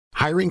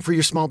Hiring for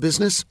your small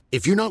business?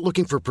 If you're not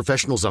looking for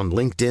professionals on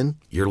LinkedIn,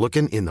 you're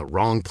looking in the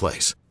wrong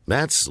place.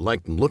 That's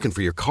like looking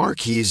for your car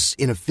keys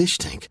in a fish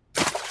tank.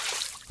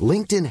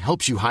 LinkedIn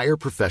helps you hire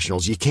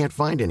professionals you can't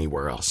find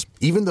anywhere else,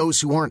 even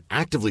those who aren't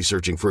actively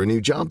searching for a new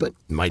job but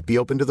might be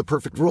open to the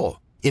perfect role.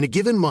 In a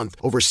given month,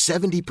 over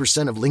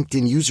 70% of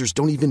LinkedIn users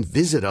don't even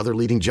visit other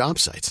leading job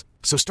sites.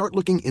 So start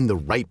looking in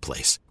the right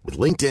place. With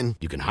LinkedIn,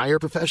 you can hire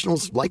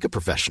professionals like a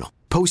professional.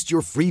 Post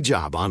your free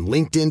job on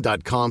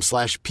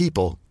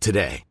linkedin.com/people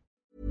today.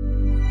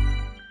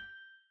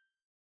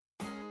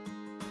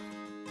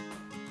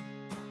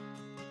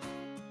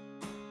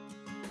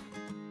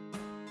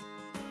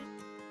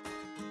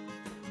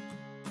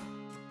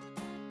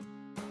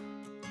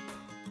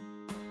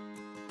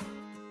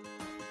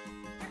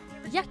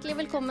 Hjertelig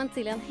velkommen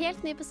til en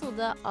helt ny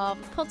episode av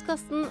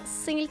podcasten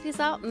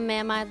Singelkrisa.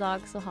 Med meg I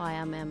dag så har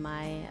jeg med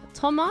meg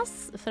Thomas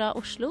fra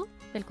Oslo.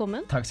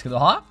 Velkommen. Takk skal du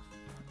ha.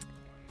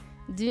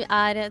 Du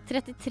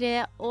 33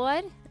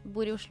 år,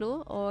 bor I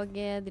Oslo og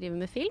driver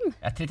med film.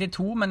 Jeg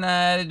 32, men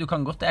jeg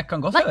kan godt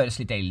høres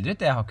litt eldre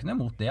ut. Jeg har ikke noe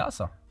imot det,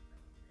 altså.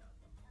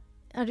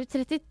 Du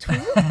 32?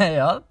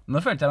 Ja,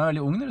 nå følte jeg meg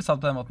veldig ung når du sa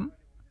det på den måten.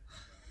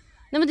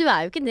 Nei, men du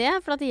jo ikke det,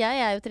 for at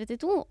jeg jo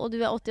 32, og du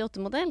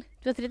 88-modell.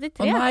 Du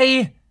 33. Å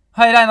nei!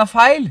 Har jeg regnet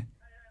feil?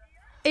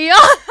 Ja,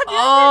 du 33.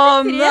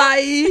 Å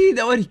nei,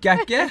 det orker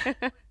jeg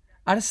ikke.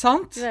 Det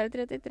sant? Du jo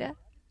 33.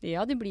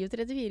 Ja, du blir jo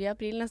 34 I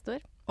april neste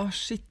år. Å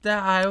shit, det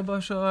jo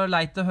bare så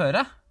leit å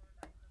høre.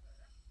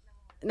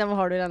 Nei, men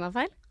har du regnet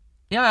feil?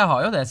 Ja, jeg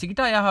har jo det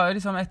sikkert da. Jeg har jo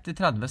liksom etter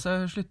 30 så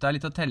sluttet jeg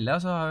litt å telle, og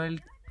så har jeg vel...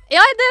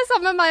 Ja, det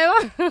samme med meg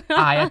også.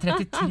 Jeg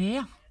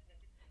 33?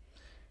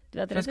 Du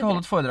 33. Jeg skal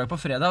holde et foredrag på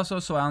fredag, og så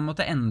jeg han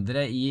måtte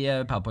endre I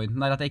PowerPointen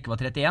der at jeg ikke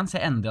var 31,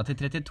 så jeg endret til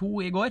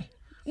 32 I går.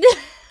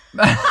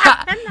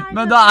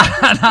 Men da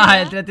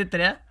jeg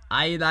 33.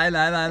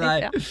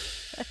 Nei.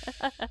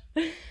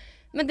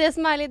 Men det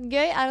som litt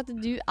gøy at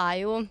du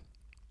jo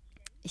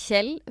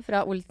Kjell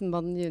fra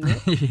Olsenbanden Junior.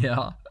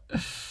 Ja.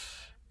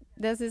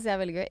 Det synes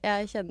jeg veldig gøy.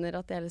 Jeg kjenner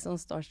at jeg litt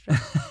sånn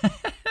starstruck.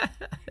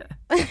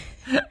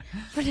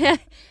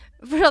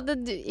 for at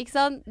du, ikke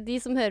sant? De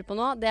som hører på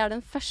nå, det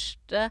den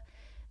første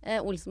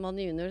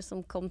Olsenbanden Junior som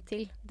kom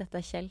til.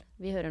 Dette Kjell,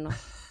 vi hører nå.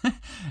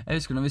 Jeg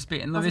husker når vi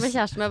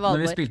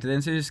spilte det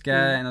inn, så husker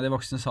jeg en av de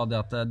voksne sa det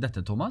at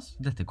dette, Thomas,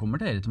 dette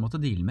kommer dere til å måtte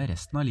deale med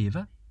resten av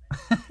livet.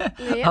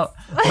 Yes.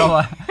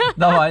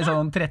 da var jeg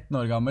sånn 13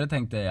 år gammel og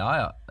tenkte,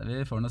 ja,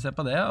 vi får nå se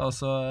på det, og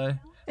så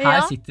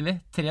her sitter vi,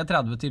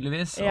 33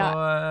 tydeligvis,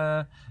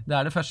 og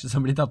det det første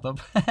som blir tatt opp.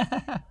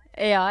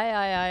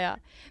 Ja.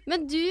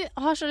 Men du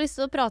har så lyst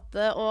til å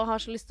prate og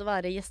har så lyst til å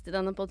være gjest I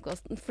denne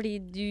podcasten,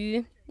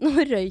 fordi nå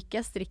røyk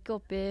jeg strikket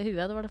opp I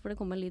huet, det var derfor det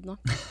kom en lyd nå.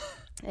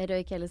 Jeg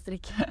røyk hele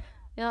strikket.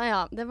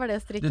 Ja, det var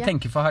det strikket. Du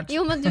tenker for hardt.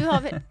 Jo, men du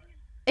har vel...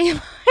 Ja,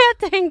 jeg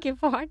tenker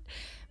for hardt.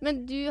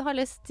 Men du har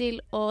lyst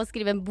til å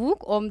skrive en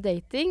bok om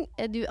dating.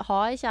 Du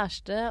har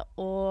kjæreste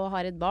og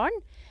har et barn,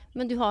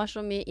 men du har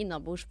så mye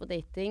innabords på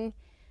dating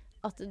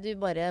at du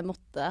bare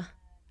måtte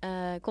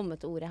komme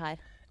til ordet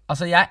her.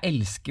 Altså, jeg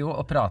elsker jo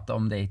å prate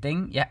om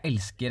dating. Jeg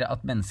elsker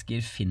at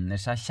mennesker finner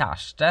seg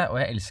kjæreste,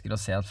 og jeg elsker å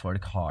se at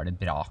folk har det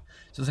bra.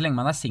 Så lenge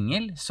man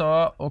single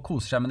og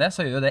koser seg med det,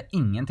 så gjør det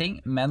ingenting.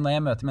 Men når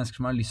jeg møter mennesker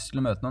som har lyst til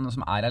å møte noen, og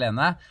som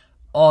alene,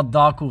 og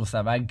da koser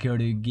jeg meg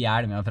glugg I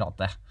hjel med å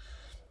prate.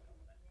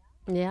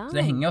 Ja. Så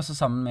det henger også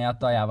sammen med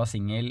at da jeg var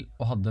single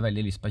og hadde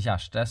veldig lyst på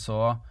kjæreste, så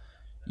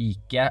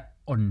gikk jeg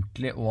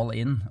ordentlig all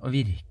in, og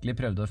virkelig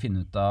prøvde å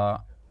finne ut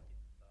av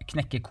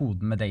knekke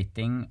koden med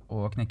dating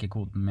og knekke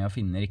koden med å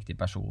finne riktig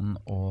person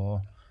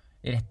og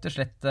rett og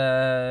slett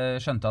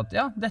skjønte at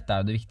ja, dette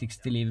jo det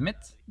viktigste I livet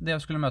mitt. Det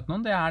å skulle møte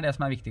noen, det det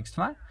som viktigst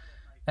for meg.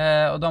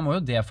 Og da må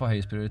jo det få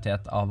høyest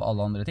prioritet av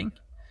alle andre ting.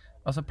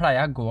 Og så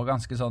pleier jeg å gå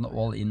ganske sånn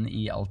all in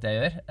I alt jeg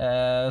gjør.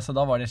 Så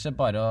da var det ikke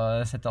bare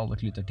å sette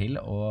alle kluter til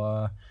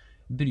og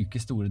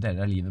bruke store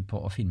deler av livet på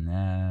å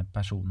finne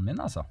personen min,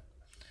 altså.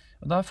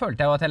 Og da følte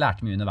jeg jo at jeg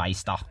lærte mye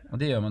underveis da. Og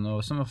det gjør man jo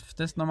som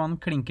oftest når man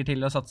klinker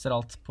til og satser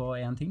alt på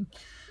en ting.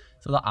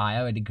 Så da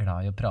jeg veldig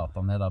glad I å prate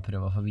om det, da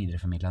prøve å få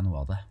videreformidle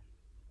noe av det.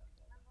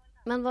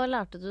 Men hva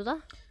lærte du da?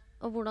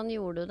 Og hvordan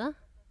gjorde du det?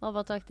 Hva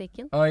var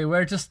taktikken? Oi,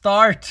 where to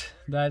start?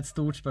 Det et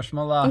stort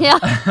spørsmål da. Ja.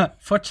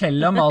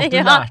 Fortell om alt du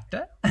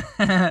lærte.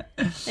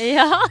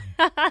 Ja.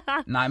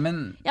 Nei,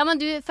 men... Ja,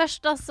 men du, først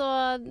da, så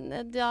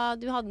du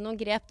hadde noen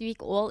grep, du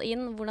gikk all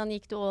in. Hvordan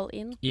gikk du all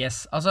in?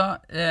 Yes, altså,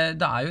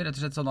 det jo rett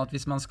og slett sånn at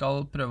hvis man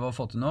skal prøve å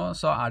få til noe,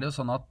 så det jo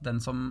sånn at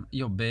den som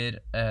jobber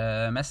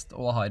mest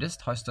og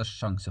hardest, har størst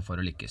sjanse for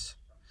å lykkes.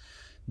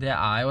 Det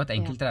jo et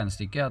enkelt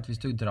regnestykke at hvis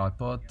du drar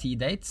på 10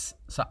 dates,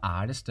 så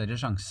det større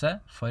sjanse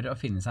for å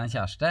finne seg en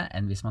kjæreste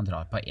enn hvis man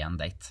drar på 1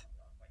 date.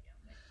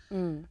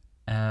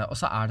 Og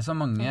så det så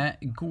mange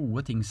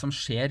gode ting som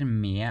skjer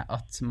med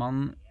at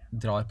man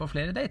drar på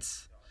flere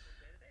dates.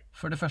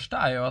 For det første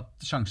jo at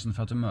sjansen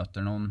for at du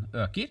møter noen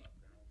øker.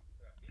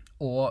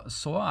 Og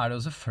så det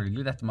jo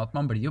selvfølgelig dette med at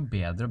man blir jo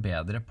bedre og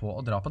bedre på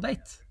å dra på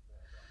date.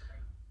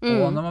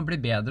 Og når man blir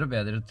bedre og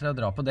bedre til å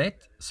dra på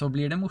date, så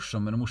blir det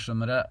morsommere og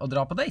morsommere å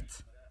dra på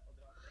date.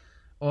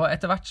 Og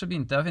etter hvert så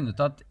begynte jeg å finne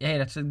ut at jeg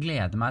rett og slett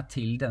gleder meg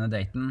til denne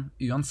daten,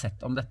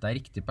 uansett om dette er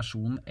riktig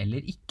person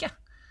eller ikke.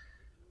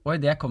 Og i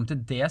det jeg kom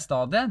til det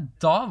stadiet,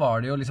 da var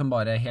det jo liksom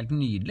bare helt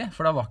nydelig,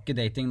 for da var ikke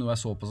dating noe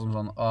jeg så på som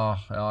sånn,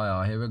 ja,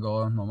 here we go,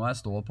 nå må jeg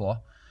stå på.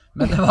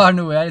 Men det var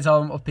noe jeg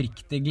liksom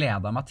oppriktig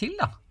gledet meg til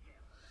da.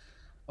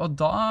 Og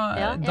da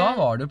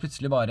var det jo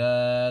plutselig bare,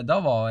 da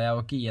var jeg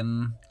jo ikke i en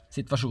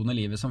situasjon i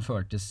livet som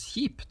føltes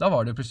kjip. Da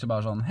var det jo plutselig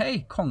bare sånn,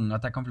 hei, konge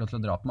at jeg kan få lov til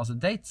å dra på masse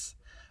dates.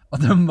 Og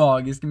det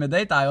magiske med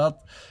date er jo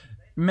at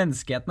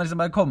menneskeheten har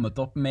liksom bare kommet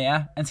opp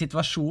med en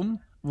situasjon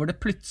hvor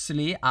det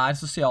plutselig er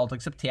sosialt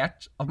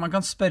akseptert at man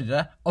kan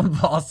spørre om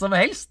hva som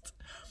helst.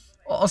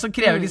 Og så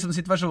krever liksom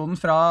situasjonen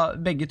fra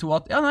begge to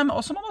at, men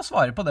også må man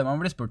svare på det man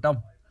blir spurt om.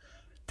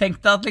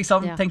 Tenk deg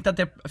at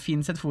det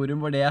finnes et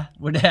forum hvor det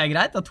er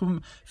greit, at to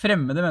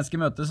fremmede mennesker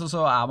møtes, og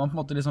så er man på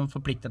en måte liksom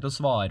forpliktet til å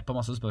svare på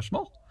masse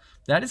spørsmål.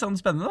 Det er litt sånn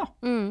spennende da.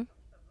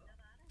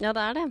 Ja,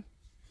 det er det.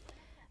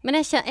 Men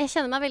jeg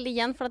kjenner meg veldig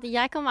igjen, for at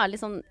jeg kan være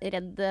litt sånn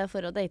redd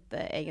for å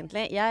date,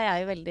 egentlig. Jeg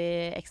er jo veldig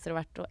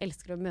ekstrovert og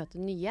elsker å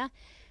møte nye.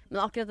 Men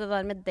akkurat det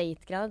der med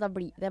date-greiene,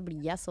 da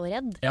blir jeg så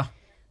redd. Ja.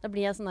 Da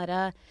blir jeg sånn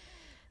der,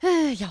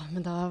 ja,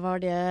 men da var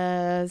det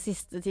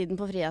siste tiden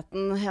på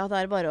friheten. Ja, det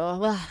er bare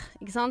å,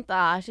 ikke sant? Det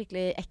er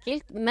skikkelig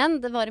ekkelt. Men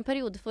det var en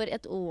periode for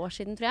et år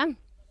siden, tror jeg,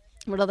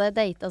 hvor da hadde jeg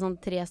datet sånn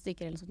 3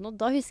 stykker eller sånt. Og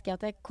da husker jeg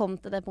at jeg kom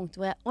til det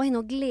punktet hvor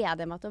nå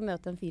gleder jeg meg til å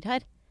møte en fyr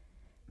her.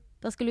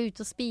 Da skulle jeg ut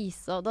og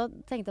spise, og da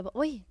tenkte jeg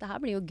på, det her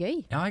blir jo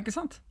gøy. Ja, ikke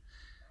sant?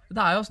 Det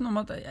er jo også noe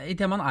med at i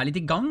det man er litt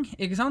i gang,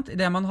 ikke sant? I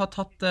det man har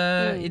tatt,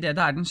 i det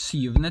er den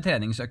 7.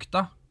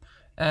 treningsøkta,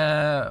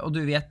 og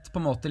du vet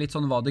på en måte litt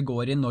sånn hva det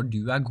går i når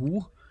du er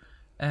god,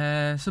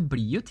 så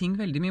blir jo ting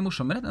veldig mye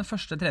morsommere. Den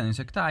første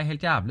treningsøkta er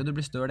helt jævlig, du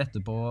blir støl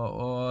etterpå,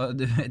 og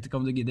du vet ikke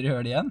om du gidder å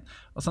gjøre det igjen.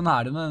 Og sånn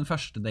er det med den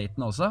første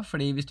daten også,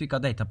 fordi hvis du ikke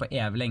har datet på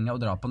evig lenge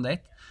og drar på en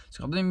date,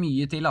 så kan det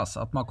mye til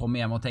at man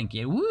kommer hjem og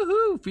tenker,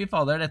 woohoo, fy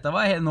fader,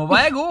 nå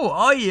var jeg god,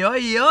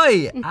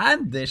 oi,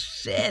 I'm the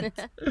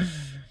shit.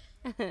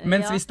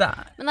 Mens hvis det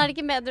er, men er det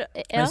ikke bedre,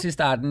 mens hvis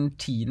det er den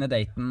 10.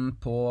 daten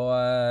på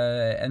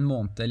en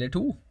måned eller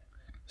 2,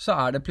 så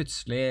er det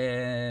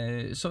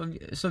plutselig,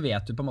 så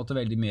vet du på en måte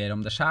veldig mer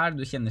om det selv,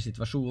 du kjenner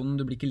situasjonen,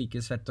 du blir ikke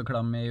like svett og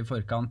klam i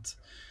forkant,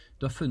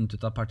 du har funnet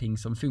ut av et par ting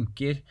som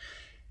funker.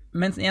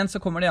 Men igjen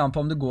så kommer det an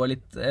på om du går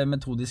litt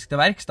metodisk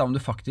til verks, da om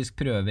du faktisk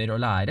prøver å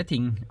lære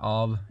ting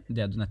av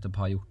det du nettopp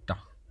har gjort da.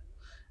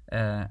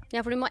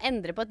 Ja, for du må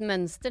endre på et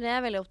mønster, det er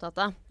jeg veldig opptatt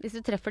av. Hvis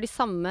du treffer de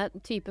samme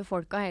type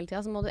folka hele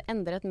tiden, så må du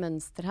endre et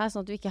mønster her,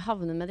 sånn at du ikke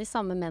havner med de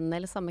samme mennene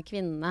eller samme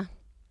kvinnene.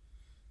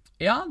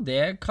 Ja,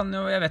 det kan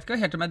jo, jeg vet ikke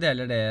helt om jeg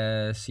deler det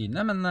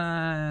synet,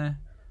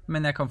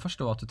 men jeg kan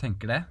forstå at du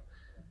tenker det.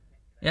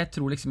 Jeg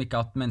tror liksom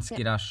ikke at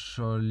mennesker er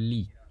så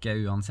like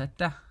uansett,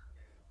 det.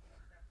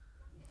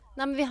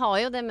 Nei, men vi har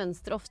jo det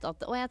mønstret ofte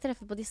at jeg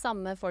treffer på de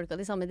samme folka,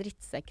 de samme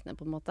drittsekkene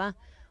på en måte.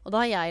 Og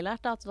da har jeg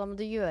lært at da må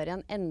du gjøre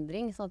en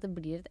endring, sånn at det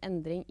blir et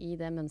endring i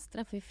det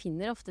mønstret. For vi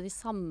finner ofte de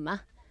samme,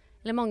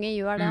 eller mange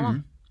gjør det da.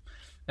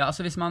 Ja,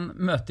 altså hvis man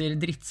møter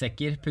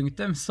drittsekker,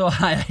 punktum, så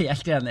er jeg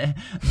helt enig.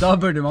 Da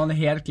burde man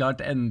helt klart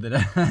endre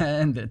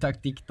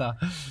taktikk da.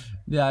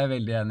 Det er jeg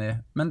veldig enig i.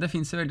 Men det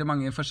finnes jo veldig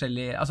mange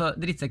forskjellige, altså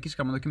drittsekker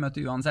skal man jo ikke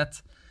møte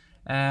uansett.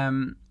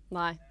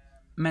 Nei.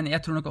 Men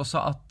jeg tror nok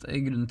også at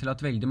grunnen til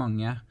at veldig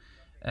mange,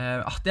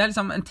 det er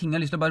liksom en ting jeg har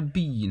lyst til å bare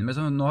begynne med,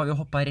 så nå har vi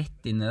hoppet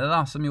rett inn i det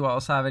da, som jo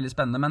også er veldig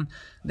spennende, men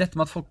dette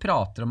med at folk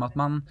prater om at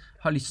man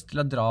har lyst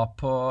til å dra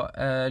på,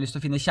 lyst til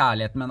å finne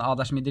kjærligheten, men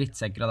det er så mye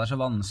drittsekker, og det er så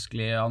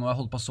vanskelig, og nå har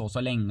jeg holdt på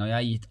så lenge, og jeg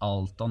har gitt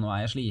alt, og nå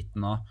er jeg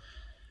sliten,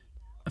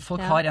 og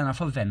folk har en eller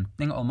annen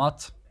forventning om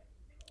at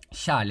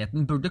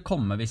kjærligheten burde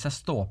komme hvis jeg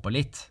står på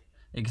litt,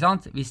 ikke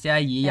sant? Hvis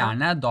jeg gir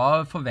jernet,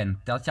 da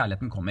forventer jeg at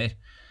kjærligheten kommer.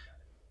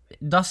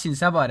 Da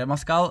synes jeg bare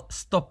man skal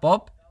stoppe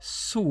opp,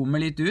 zoome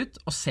litt ut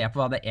og se på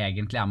hva det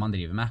egentlig er man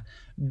driver med.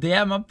 Det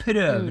man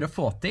prøver å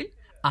få til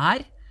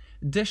er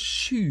det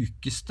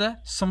sjukeste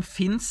som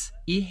finnes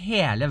i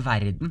hele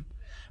verden.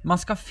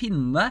 Man skal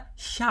finne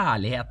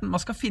kjærligheten,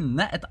 man skal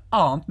finne et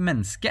annet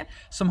menneske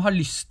som har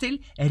lyst til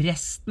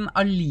resten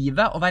av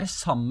livet å være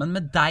sammen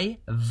med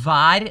deg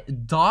hver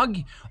dag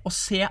og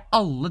se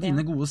alle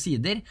dine gode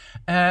sider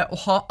og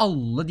ha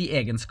alle de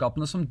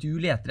egenskapene som du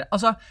leter.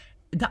 Altså,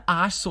 det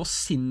er så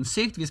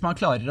sinnssykt hvis man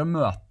klarer å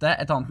møte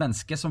et annet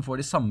menneske som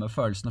får de samme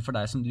følelsene for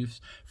deg som du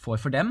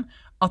får for dem,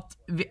 at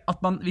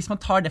hvis man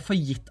tar det for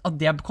gitt at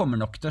det kommer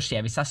nok til å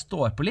skje hvis jeg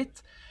står på litt,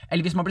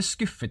 eller hvis man blir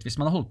skuffet hvis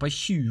man har holdt på i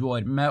 20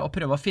 år med å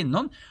prøve å finne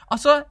noen,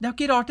 altså det er jo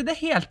ikke rart i det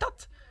hele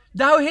tatt.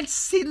 Det er jo helt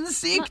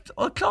sinnssykt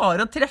å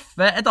klare å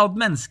treffe et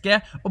annet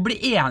menneske og bli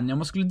enige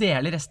om å skulle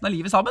dele resten av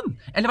livet sammen,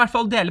 eller i hvert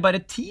fall dele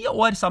bare 10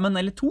 år sammen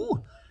eller 2.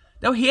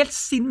 Det er jo helt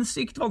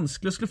sinnssykt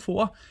vanskelig å skulle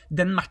få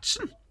den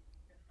matchen.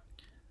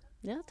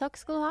 Ja, takk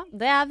skal du ha.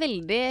 Det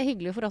veldig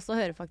hyggelig for oss å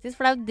høre, faktisk.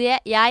 For det jo det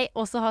jeg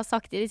også har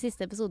sagt i de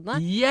siste episodene.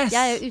 Yes!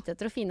 Jeg jo ute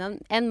etter å finne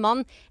en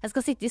mann jeg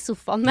skal sitte i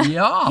sofaen med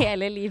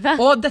hele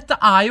livet. Og dette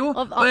jo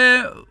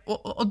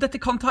og dette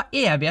kan ta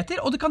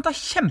evigheter, og det kan ta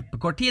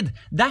kjempekort tid.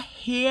 Det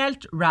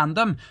helt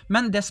random.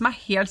 Men det som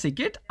helt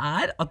sikkert,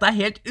 at det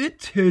helt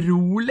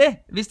utrolig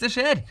hvis det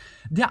skjer.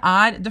 Det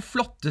det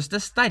flotteste,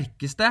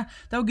 sterkeste.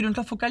 Det jo grunnen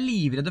til at folk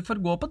livredde for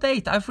å gå på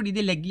date. Det jo fordi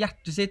de legger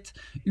hjertet sitt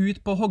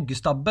ut på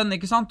hoggestabben,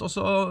 ikke sant? Og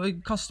så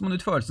kaster man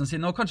ut følelsene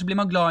sine, og kanskje blir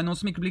man glad i noen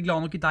som ikke blir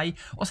glad nok i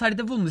deg. Og så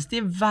det vondeste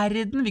i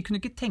verden. Vi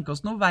kunne ikke tenke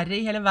oss noe verre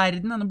i hele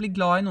verden enn å bli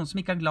glad i noen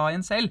som ikke glad i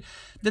en selv.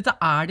 Dette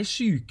det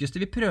sykeste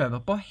vi prøver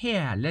på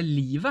hele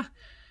livet.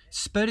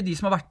 Spør de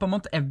som har vært på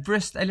Mount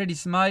Everest, eller de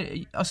som har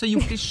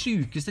gjort de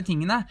sykeste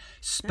tingene.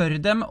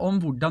 Spør dem om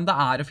hvordan det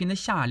å finne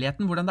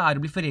kjærligheten, hvordan det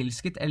å bli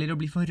forelsket eller å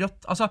bli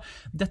forrådt.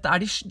 Dette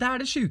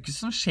det sykeste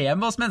som skjer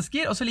med oss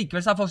mennesker, og så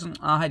likevel så folk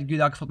sånn, herregud,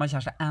 jeg har ikke fått meg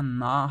kjæreste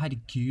ennå,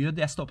 herregud,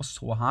 jeg står på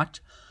så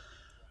hardt.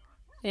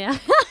 Ja.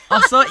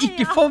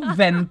 Ikke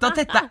forvent at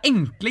dette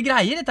enkle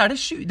greier.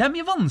 Det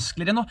mye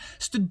vanskeligere enn å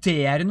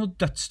studere noe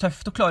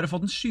dødstøft og klare å få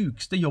den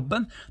sykeste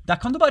jobben.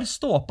 Der kan du bare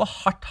stå på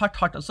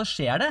hardt, og så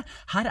skjer det.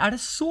 Her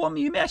det så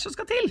mye mer som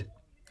skal til.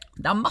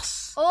 Det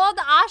masse. Og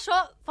det så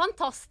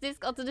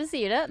fantastisk at du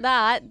sier det.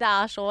 Det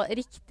så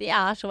riktig.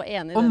 Jeg så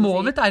enig i det. Og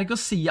målet mitt ikke å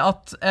si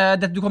at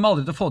du kommer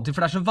aldri til å få det til,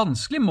 for det så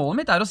vanskelig.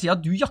 Målet mitt å si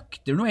at du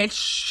jakter noe helt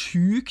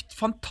sjukt,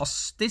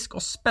 fantastisk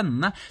og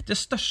spennende. Det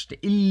største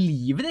i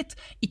livet ditt.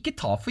 Ikke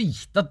ta for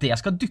gitt at det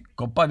skal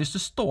dukke opp bare hvis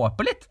du står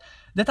på litt.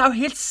 Dette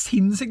jo helt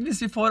sinnssykt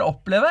hvis vi får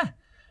oppleve.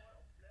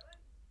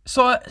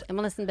 Så jeg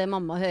må nesten be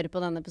mamma høre på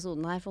denne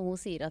episoden her, for hun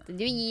sier at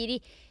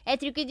jeg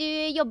tror ikke du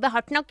jobber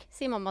hardt nok,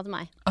 sier mamma til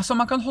meg.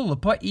 Man kan holde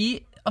på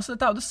dette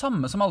jo det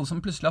samme som alle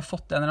som plutselig har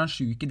fått en eller annen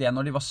syk idé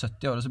når de var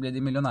 70 år, og så blir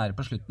de millionærer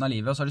på slutten av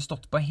livet, og så har de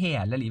stått på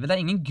hele livet. Det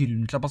ingen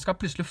grunn til at man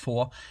skal plutselig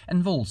få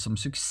en voldsom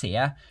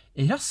suksess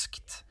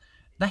raskt.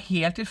 Det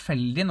helt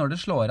tilfeldig når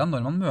det slår an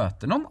når man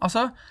møter noen.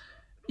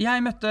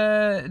 Jeg møtte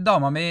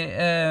dama mi,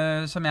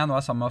 som jeg nå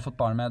sammen med, har fått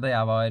barn med, da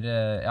jeg var,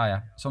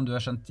 som du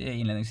har skjønt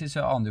innledningsvis,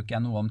 så aner jo ikke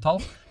jeg noe om tall,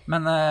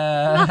 men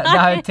det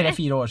jo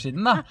 3-4 år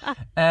siden da.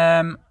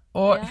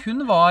 Og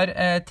hun var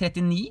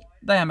 39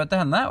 da jeg møtte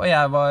henne, og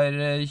jeg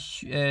var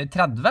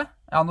 30,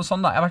 noe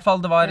sånt da. I hvert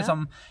fall, det var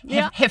liksom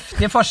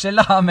heftig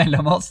forskjell da,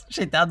 mellom oss.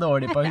 Shit, jeg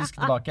dårlig på å huske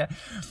tilbake.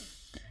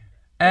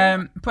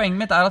 Poenget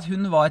mitt at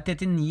hun var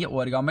 39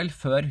 år gammel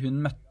før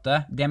hun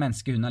møtte det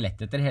mennesket hun har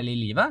lett etter hele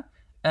livet,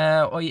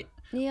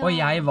 og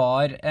jeg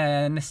var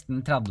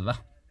nesten 30.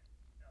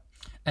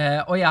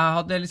 Og jeg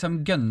hadde liksom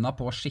gønnet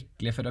på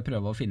skikkelig for å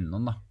prøve å finne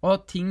noen da.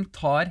 Og ting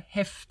tar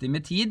heftig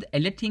med tid,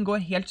 eller ting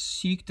går helt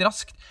sykt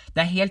raskt.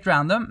 Det helt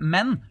random,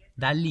 men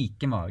det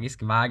like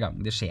magisk hver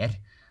gang det skjer.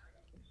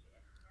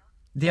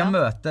 Det å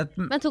møte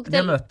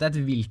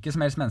et hvilket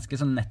som helst menneske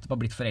som nettopp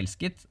har blitt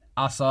forelsket,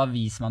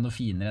 vis meg noe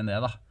finere enn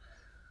det da.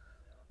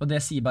 Og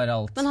det sier bare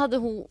alt. Men hadde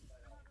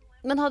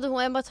hun,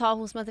 jeg bare ta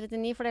hun som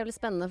 39, for det jo litt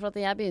spennende, for at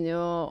jeg begynner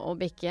jo å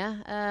bikke.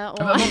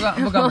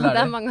 Hvor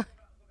gammel du?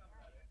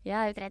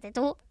 Jeg jo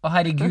 32. Å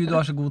herregud, du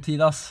har så god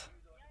tid, ass.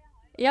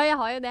 Ja, jeg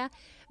har jo det.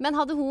 Men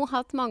hadde hun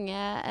hatt mange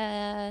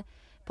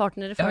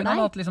partnere før deg? Hun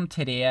hadde hatt liksom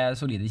 3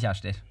 solide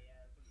kjærester.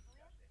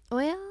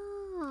 Åja.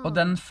 Og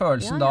den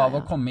følelsen da av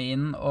å komme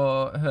inn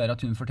og høre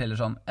at hun forteller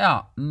sånn,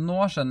 nå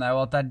skjønner jeg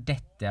jo at det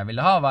dette jeg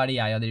ville ha. Hva det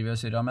jeg har drivet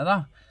og surret med da?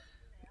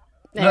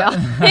 Ja.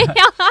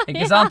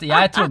 Ikke sant?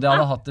 Jeg trodde jeg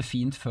hadde hatt det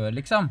fint før,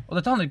 liksom. Og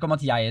dette handler ikke om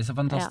at jeg så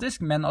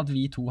fantastisk, men at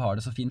vi to har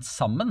det så fint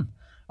sammen.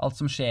 Alt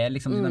som skjer,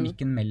 liksom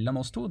dynamikken mellom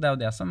oss to, det jo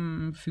det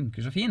som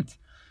funker så fint.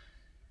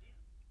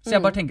 Så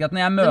jeg bare tenker at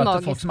når jeg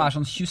møter folk som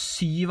sånn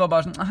 27 og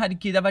bare sånn,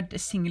 herregud, jeg har vært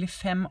single i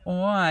 5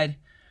 år,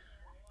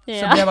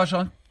 så blir jeg bare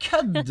sånn,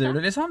 kødder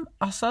du liksom?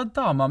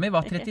 Dama mi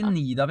var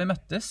 39 da vi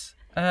møttes,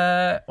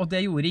 og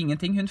det gjorde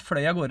ingenting. Hun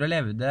fløy av gårde og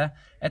levde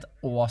et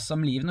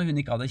awesome liv når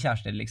hun ikke hadde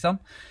kjærester, liksom.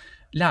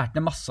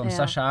 Lærte masse om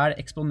seg selv,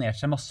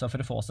 eksponerte seg masse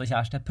for å få seg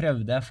kjæreste,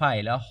 prøvde,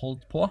 feilet,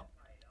 holdt på.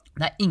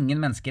 Det ingen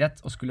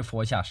menneskerett å skulle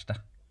få kjæreste.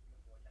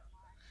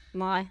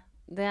 Nei,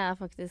 det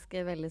faktisk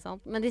veldig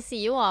sant. Men de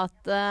sier jo at,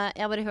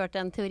 jeg har bare hørt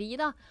en teori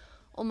da,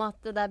 om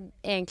at det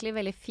egentlig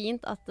veldig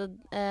fint at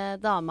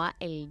dama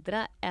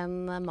eldre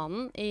enn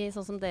mannen,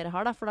 sånn som dere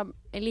har da, for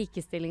da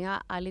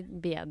likestillingen litt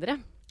bedre.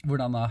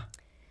 Hvordan da?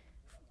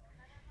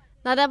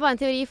 Nei, det bare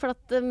en teori, for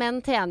at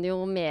menn tjener jo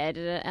mer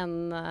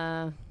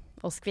enn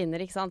oss kvinner,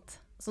 ikke sant?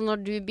 Så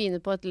når du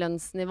begynner på et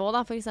lønnsnivå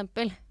da, for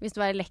eksempel, hvis du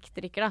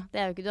elektriker da,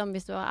 det jo ikke du, men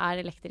hvis du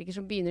elektriker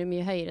så begynner du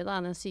mye høyere da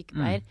enn en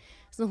sykepleier.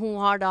 Så hun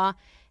har da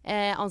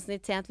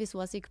ansiennitet, hvis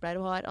hun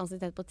sykepleier og har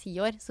ansiennitet på 10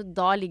 år, så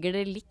da ligger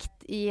det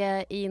likt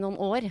i noen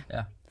år,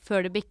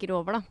 før det bikker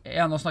over da.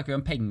 Ja, nå snakker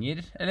vi om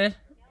penger, eller?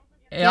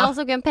 Ja, så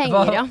snakker vi om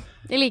penger,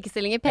 I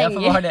likestilling i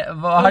penger. Ja,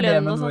 hva har det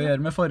med noe å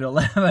gjøre med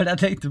forholdet? Hva det jeg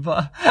tenkte på?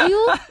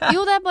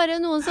 Jo, det bare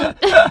noen som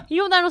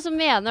jo, det noen som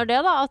mener det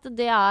da, at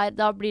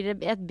da blir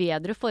det et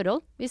bedre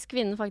forhold, hvis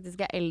kvinnen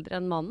faktisk eldre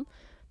enn mannen.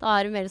 Da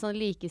det mer sånn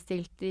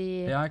likestilt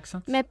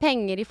med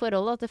penger i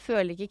forholdet, at det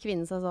føler ikke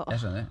kvinnen seg så.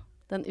 Jeg skjønner.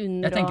 den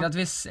under og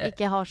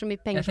ikke har så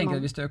mye penger som han. Jeg tenker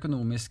at hvis det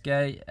økonomiske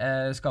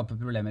skaper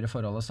problemer i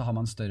forholdet, så har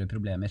man større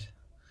problemer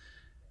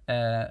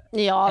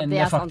enn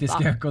det faktiske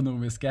sant,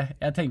 økonomiske.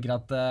 Jeg tenker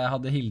at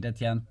hadde Hilde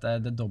tjent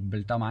det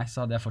dobbelte av meg, så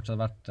hadde jeg fortsatt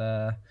vært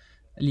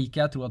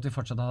jeg tror at vi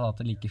fortsatt hadde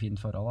hatt et like fint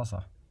forhold, altså.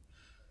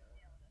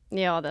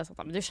 Ja, det sant,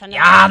 men du skjønner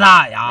med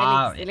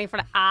likestilling, for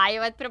det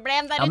jo et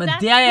problem der ute. Ja, men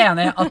det jeg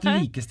enig i, at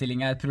likestilling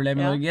et problem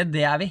i Norge,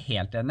 det vi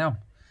helt enige om.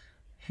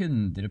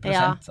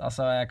 100%,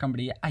 altså jeg kan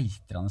bli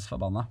eitrende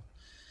forbanna.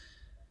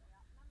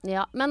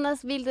 Ja, men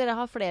vil dere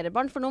ha flere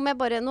barn? For nå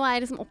er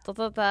jeg liksom opptatt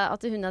av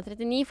at hun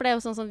 39, for det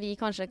jo sånn som vi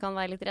kanskje kan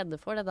være litt redde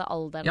for, det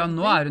alderen. Ja,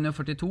 nå hun jo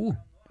 42.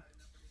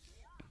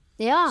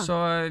 Ja. Så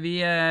vi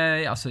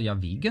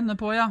gønner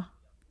på, ja.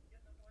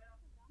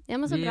 Ja,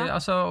 men så bra.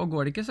 Og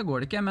går det ikke, så går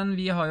det ikke, men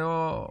vi har jo,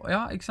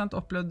 ikke sant,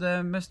 opplevd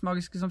det mest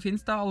magiske som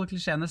finnes da, alle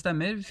klisjeene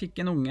stemmer, fikk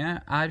en unge,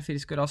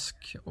 frisk og rask,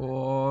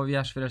 og vi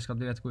så forelsket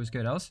at vi vet hvor vi skal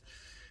gjøre oss.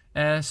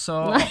 Så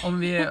om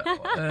vi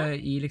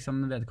i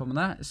liksom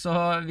vedkommende, så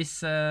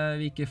hvis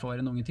vi ikke får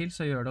en unge til,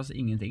 så gjør det oss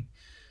ingenting.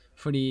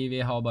 Fordi vi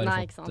har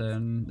bare fått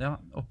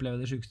oppleve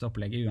det sykeste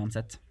opplegget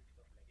uansett.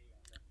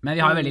 Men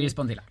vi har jo veldig lyst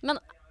på en til. Men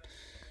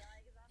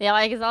ja,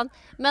 ikke sant?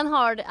 Men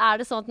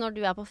det sånn at når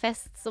du på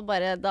fest, så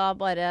da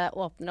bare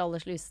åpner alle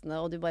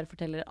slusene, og du bare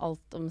forteller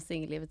alt om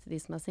singellivet til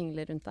de som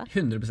singler rundt deg?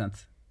 100%.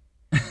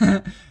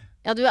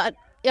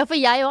 For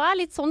jeg også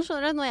litt sånn,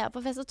 skjønner du, når jeg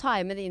på fest, så tar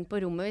jeg med det inn på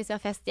rommet hvis jeg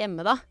har fest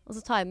hjemme da, og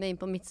så tar jeg med det inn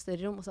på mitt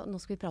større rom, og så, nå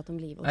skal vi prate om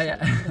livet.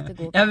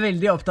 Jeg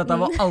veldig opptatt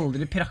av å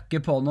aldri prakke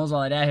på noe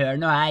sånn, jeg hører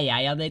nå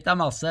jeg har datet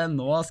masse,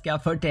 nå skal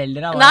jeg fortelle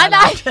deg hva jeg har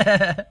lært.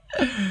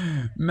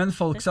 Men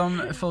folk som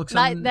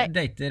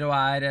dater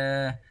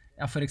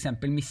og for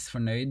eksempel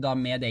misfornøyd da,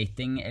 med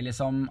dating, eller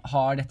som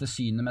har dette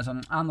synet med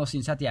sånn, nå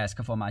synes jeg at jeg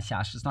skal få meg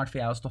kjæreste snart,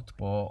 for jeg har stått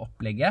på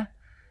opplegget.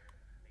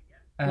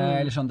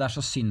 Eller sånn, det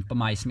så synd på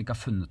meg som ikke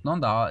har funnet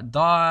noen,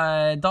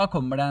 da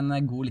kommer det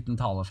en god liten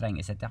tale fra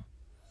Engeseth, ja.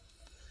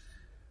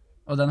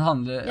 Og den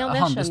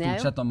handler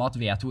stort sett om at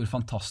vet hvor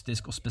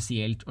fantastisk og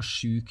spesielt og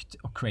sykt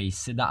og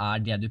crazy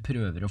det du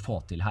prøver å få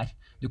til her.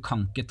 Du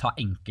kan ikke ta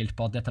enkelt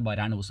på at dette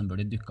bare noe som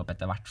burde dukke opp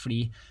etter hvert,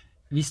 fordi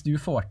hvis du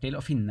får til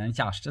å finne en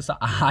kjæreste, så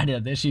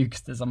det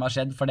sykeste som har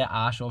skjedd, for det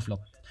så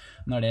flott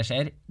når det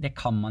skjer. Det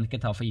kan man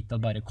ikke ta for gitt at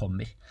bare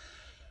kommer.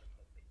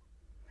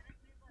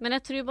 Men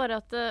jeg tror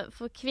bare at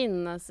for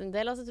kvinnenes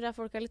del, så tror jeg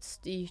folk litt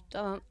styrt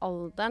av den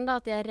alderen, da,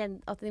 at de redd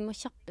at de må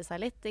kjappe seg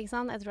litt, ikke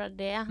sant? Jeg tror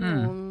det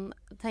noen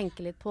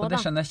tenker litt på, da. Og det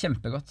skjønner jeg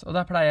kjempegodt. Og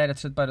da pleier jeg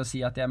rett og slett bare å si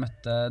at jeg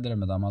møtte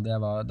drømmedama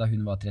da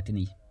hun var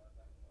 39.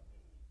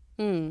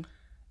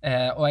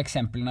 Og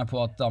eksemplene på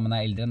at damene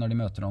eldre når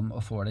de møter noen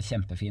og får det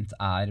kjempefint,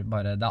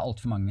 det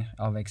alt for mange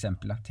av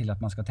eksemplene til at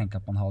man skal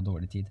tenke at man har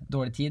dårlig tid.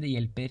 Dårlig tid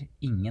hjelper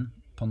ingen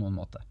på noen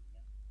måte.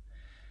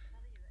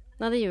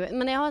 Nei, det gjør.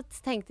 Men jeg har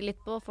tenkt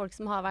litt på folk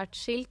som har vært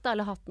skilt da,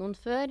 eller hatt noen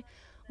før,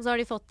 og så har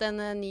de fått en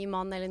ny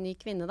mann eller en ny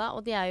kvinne da,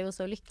 og de jo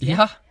så lykkelige.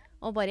 Ja.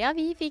 Og bare,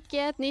 vi fikk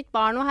et nytt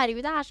barn, og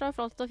herregud, det så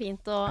flott og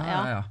fint. Og,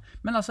 ja.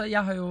 Men altså, jeg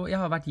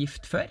har vært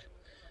gift før.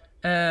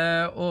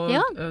 Og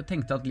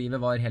tenkte at livet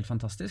var helt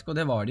fantastisk, og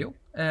det var det jo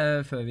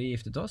før vi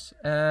giftet oss,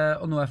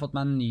 og nå har jeg fått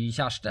meg en ny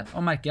kjæreste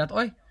og merker at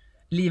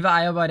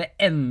livet jo bare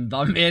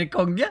enda mer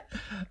konge,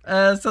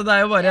 så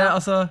det jo bare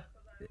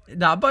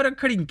det bare å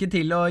klinke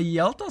til og gi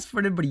alt,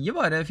 for det blir jo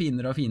bare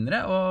finere og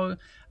finere, og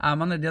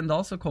man nede i en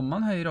dal så kommer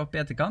man høyere opp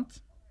i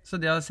etterkant, så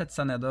det å sette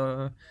seg ned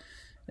og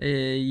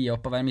gi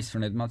opp og være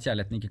misfornøyd med at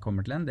kjærligheten ikke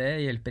kommer til en,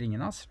 det hjelper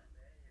ingen av oss.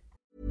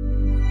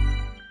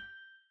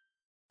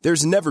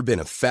 There's never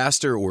been a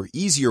faster or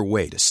easier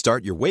way to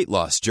start your weight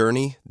loss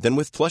journey than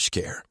with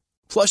PlushCare.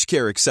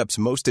 PlushCare accepts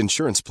most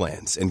insurance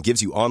plans and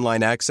gives you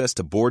online access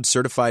to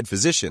board-certified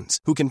physicians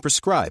who can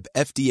prescribe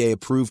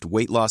FDA-approved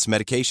weight loss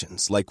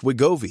medications like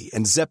Wegovy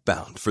and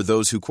Zepbound for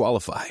those who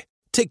qualify.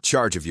 Take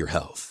charge of your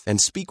health and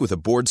speak with a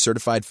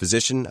board-certified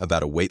physician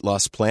about a weight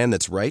loss plan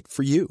that's right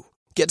for you.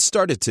 Get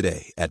started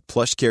today at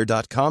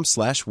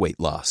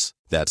plushcare.com/weightloss.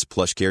 That's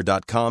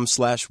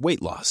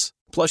plushcare.com/weightloss.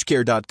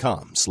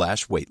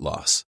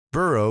 plushcare.com/weightloss.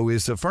 Burrow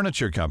is a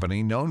furniture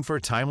company known for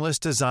timeless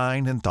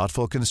design and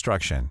thoughtful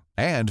construction,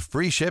 and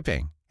free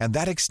shipping, and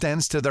that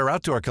extends to their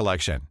outdoor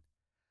collection.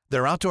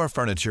 Their outdoor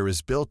furniture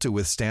is built to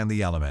withstand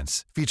the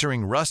elements,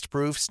 featuring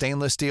rust-proof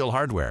stainless steel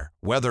hardware,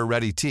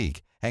 weather-ready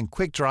teak, and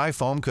quick-dry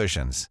foam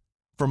cushions.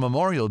 For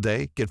Memorial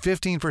Day, get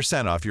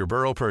 15% off your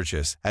Burrow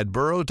purchase at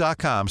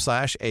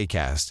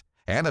burrow.com/acast,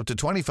 and up to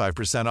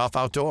 25% off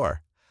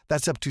outdoor.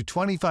 That's up to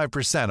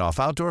 25% off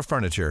outdoor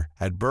furniture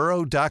at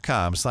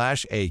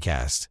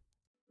burrow.com/acast.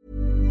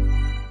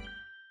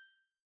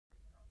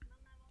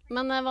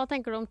 Men hva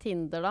tenker du om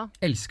Tinder da?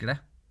 Elsker det.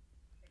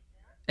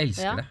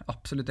 Det,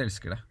 absolutt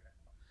elsker det.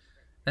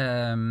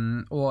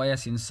 Og jeg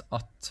synes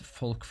at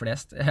folk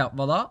flest,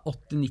 hva da?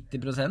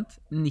 80-90%,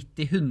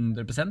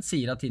 90-100%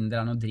 sier at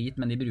Tinder noe drit,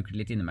 men de bruker det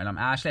litt innimellom.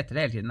 Jeg sletter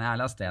det hele tiden, jeg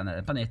laster det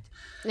ned på nytt.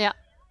 Ja.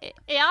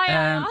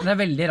 Det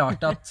veldig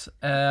rart at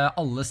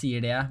alle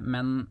sier det,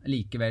 men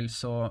likevel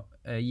så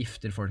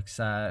gifter folk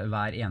seg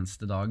hver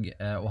eneste dag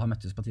og har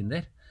møttes på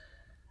Tinder.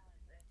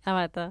 Jeg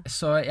vet det.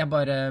 Så jeg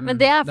bare Men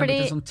det er har blitt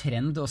fordi- en sånn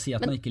trend å si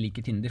at man ikke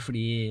liker Tinder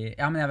fordi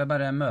ja, men jeg vil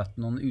bare møte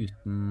noen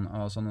uten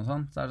og sånn.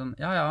 Så er det sånn,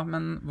 ja,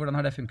 men hvordan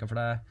har det funket for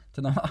deg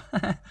til nå?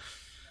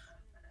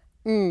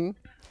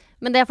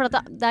 Men det er fordi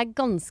at det er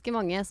ganske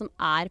mange som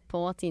er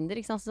på Tinder,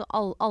 ikke sant? Så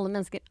alle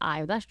mennesker er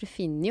jo der, så du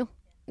finner jo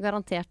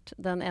garantert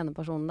den ene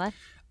personen der.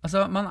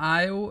 Altså, man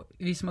er jo,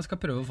 hvis man skal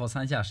prøve å få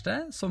seg en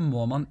kjæreste, så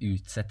må man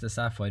utsette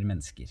seg for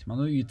mennesker. Man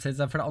må utsette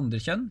seg for det andre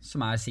kjønn,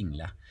 som er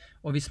single.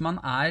 Og hvis man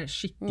er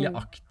skikkelig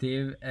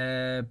aktiv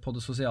på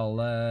det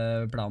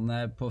sosiale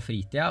planet på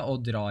fritida,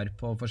 og drar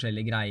på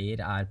forskjellige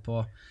greier, er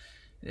på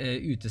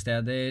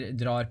utesteder,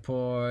 drar på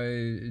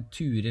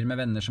turer med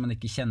venner som man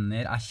ikke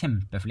kjenner, er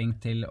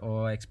kjempeflink til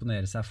å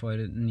eksponere seg for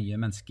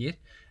nye mennesker,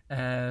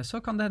 så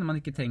kan det hende man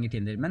ikke trenger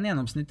Tinder. Men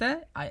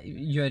gjennomsnittet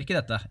gjør ikke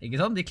dette, ikke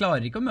sant? De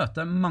klarer ikke å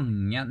møte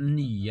mange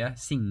nye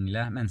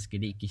single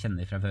mennesker de ikke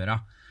kjenner fra før av.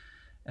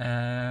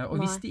 Og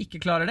hvis de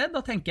ikke klarer det,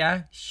 da tenker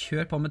jeg,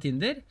 kjør på med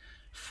Tinder.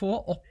 Få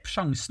opp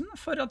sjansen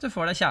for at du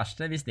får deg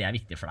kjæreste hvis det er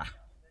viktig for deg.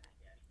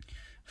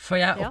 For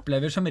jeg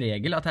opplever som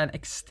regel at det er en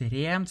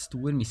ekstremt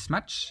stor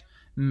mismatch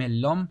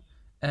mellom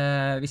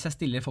hvis jeg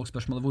stiller folk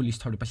spørsmålet hvor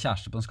lyst har du på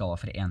kjæreste på en skala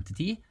fra 1 til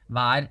 10,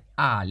 vær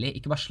ærlig,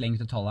 ikke bare sleng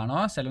ut et tall her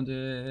nå, selv om du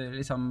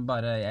liksom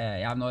bare,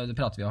 nå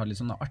prater vi og har litt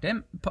sånn artig,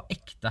 på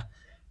ekte.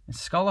 En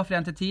skala fra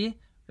 1 til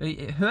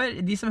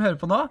 10, de som hører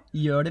på nå,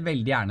 gjør det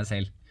veldig gjerne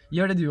selv.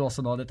 Gjør det du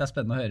også nå, dette er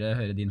spennende å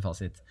høre din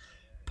fasit.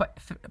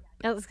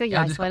 Skal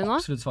jeg svare nå?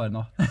 Du skal absolutt svare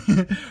nå.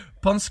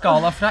 På en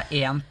skala fra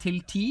 1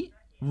 til 10,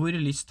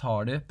 hvor lyst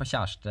har du på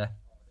kjæreste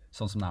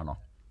sånn som det er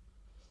nå?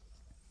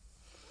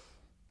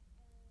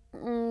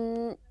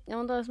 Ja,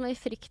 men det er så mye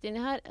frykt inni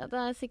her. Det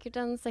er sikkert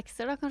en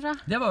 6er da, kanskje.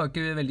 Det var jo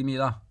ikke veldig mye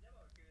da.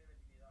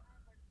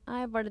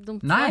 Nei, var det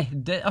dumt? Nei,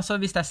 altså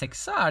hvis det er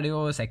 6 så er det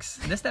jo 6.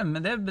 Det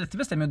stemmer, dette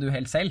bestemmer jo du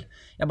helt selv.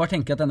 Jeg bare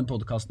tenker at denne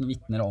podcasten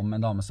vitner om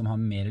en dame som har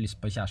mer lyst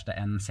på kjæreste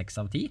enn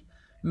 6 av 10.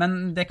 Men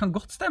det kan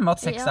godt stemme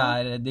at 6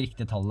 er det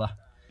riktige tallet.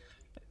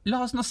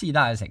 La oss nå si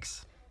det er 6.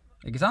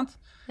 Ikke sant?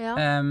 Ja.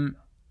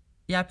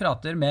 Jeg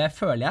prater med,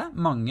 føler jeg,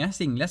 mange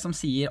single som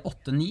sier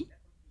 8-9.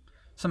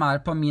 Som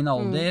er på min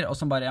alder, og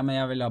som bare, ja, men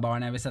jeg vil ha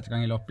barn, jeg vil sette i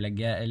gang hele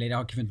opplegget, eller jeg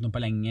har ikke funnet noe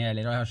på lenge,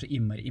 eller jeg har så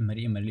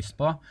innmari lyst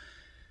på.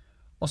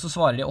 Og så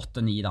svarer de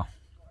 8-9 da.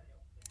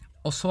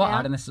 Og så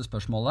er det neste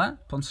spørsmålet,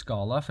 på en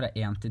skala fra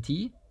 1 til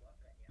 10,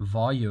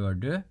 hva gjør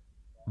du,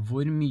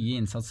 hvor mye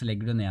innsats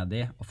legger du ned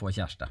i å få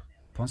kjæreste?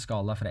 På en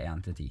skala fra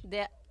 1 til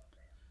 10.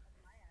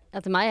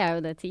 Til meg er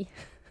jo det 10.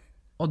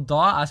 Og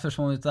da er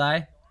spørsmålet til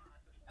deg,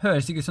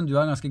 høres det ikke ut som du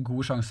har en ganske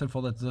god sjanse for å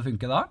få dette til å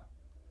funke da?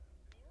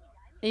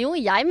 Jo,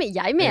 jeg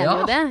mener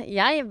jo det.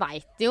 Jeg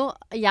vet jo,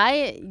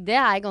 det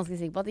er jeg ganske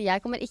sikker på, at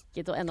jeg kommer ikke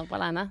til å ende opp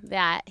alene. Det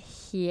er jeg helt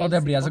sikker på. Og det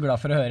blir jeg så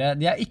glad for å høre.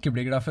 Det jeg ikke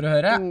blir glad for å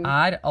høre,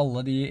 er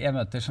alle de jeg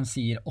møter som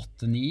sier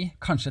 8-9,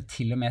 kanskje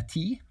til og med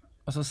 10.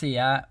 Og så sier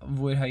jeg,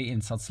 hvor høy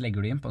innsats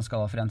legger du inn på en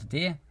skala fra 1 til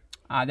 10?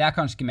 Nei, det er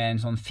kanskje ikke mer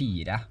enn sånn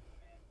 4.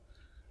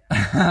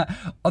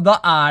 Og da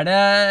er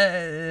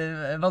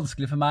det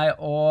vanskelig for meg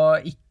å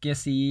ikke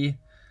si...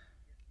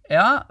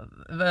 Ja,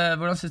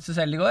 hvordan synes du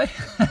selv det går?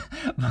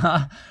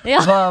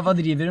 Hva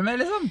driver du med,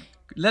 liksom?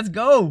 Let's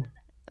go!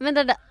 Men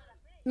det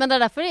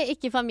er derfor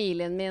ikke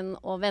familien min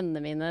og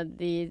vennene mine,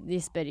 de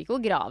spør ikke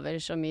og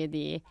graver så mye,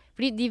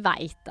 fordi de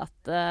vet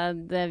at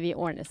det vil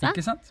ordne seg.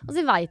 Ikke sant? Og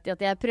så vet de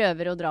at jeg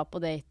prøver å dra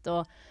på date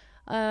og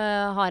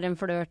har en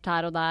flørt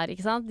her og der,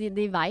 ikke sant?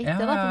 De vet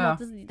det da, på en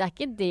måte. Det er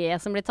ikke det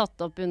som blir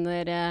tatt opp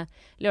under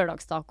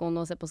lørdagstacoen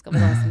og se på Skal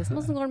vi danse, liksom.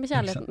 Og så går det med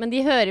kjærligheten. Men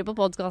de hører på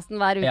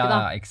podcasten hver uke, da.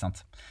 Ja, ikke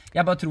sant.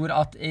 Jeg bare tror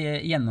at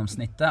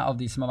gjennomsnittet av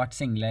de som har vært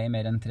single i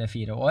mer enn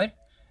 3-4 år,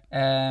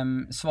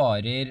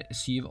 svarer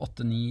 7,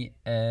 8, 9,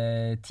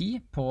 10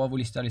 på hvor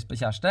lyst de har lyst på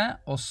kjæreste,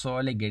 og så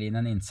legger de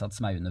inn en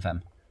innsats som er under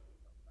 5.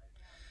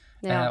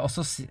 Og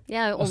så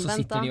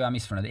sitter de og er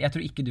misfornøyde. Jeg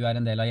tror ikke du er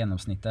en del av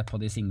gjennomsnittet på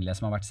de single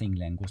som har vært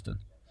single en god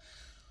stund.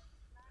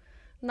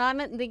 Nei,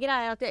 men det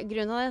greia er at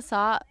grunnen til at jeg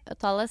sa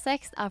tallet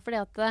 6 er fordi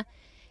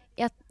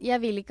at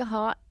jeg vil ikke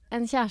ha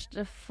en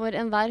kjæreste for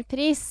enhver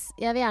pris.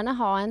 Jeg vil gjerne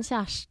ha en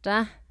kjæreste.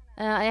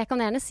 Jeg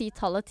kan gjerne si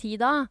tallet 10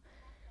 da.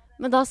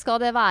 Men da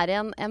skal det være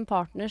en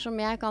partner som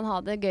jeg kan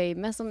ha det gøy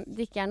med, som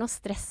det ikke er noe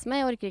stress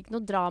med. Jeg orker ikke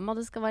noe drama.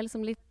 Det skal være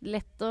liksom litt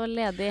lett og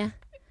ledig.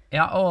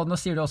 Ja, nå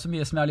sier du også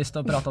mye som jeg har lyst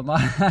til å prate om da.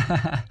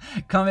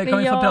 Kan vi få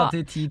prate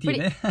i 10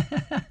 timer?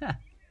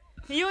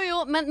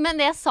 Jo,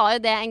 men jeg sa jo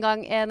det en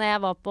gang når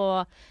jeg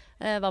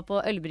var på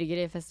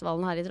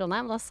Ølbryggerifestivalen her i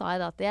Trondheim. Da sa jeg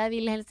da at jeg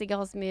vil helst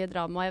ikke ha så mye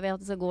drama, jeg vil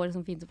at det skal gå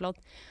liksom fint og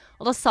flott.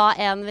 Og da sa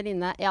en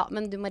venninne, ja,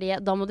 men du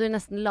Marie, da må du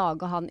nesten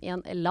lage han i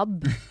en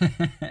lab.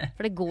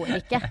 For det går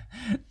ikke.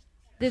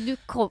 Du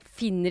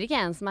finner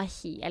ikke en som er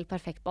helt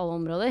perfekt på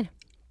alle områder.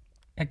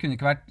 Jeg kunne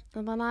ikke vært...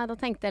 Nei, da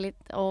tenkte jeg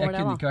litt over det da.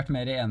 Jeg kunne ikke vært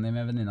mer enig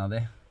med venninna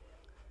di.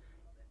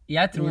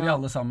 Jeg tror vi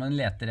alle sammen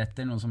leter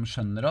etter noen som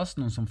skjønner oss,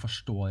 noen som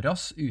forstår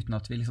oss, uten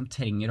at vi liksom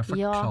trenger å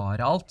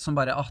forklare alt, som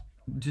bare,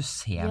 du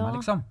ser meg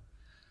liksom.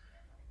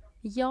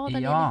 Ja, det er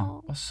det vi har.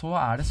 Og så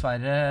er det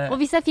dessverre... Og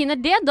hvis jeg finner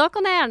det, da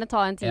kan jeg gjerne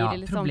ta en 10. Ja,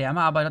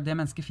 problemet er bare at det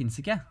mennesket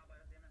finnes ikke.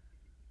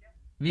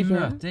 Vi Ikke?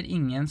 møter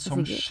ingen som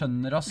Sikkert.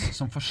 skjønner oss,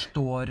 som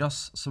forstår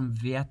oss, som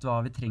vet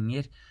hva vi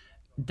trenger.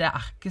 Det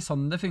ikke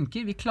sånn det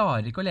funker. Vi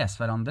klarer ikke å lese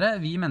hverandre.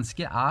 Vi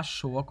mennesker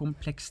så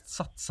komplekst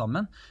satt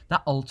sammen.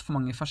 Det alt for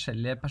mange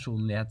forskjellige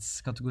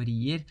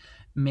personlighetskategorier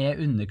med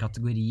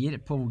underkategorier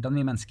på hvordan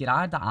vi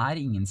mennesker Det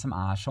ingen som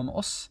som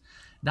oss.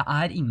 Det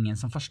ingen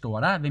som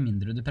forstår deg, ved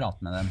mindre du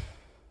prater med dem.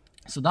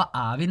 Så da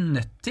vi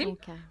nødt til,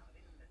 Ok.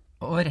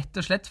 og rett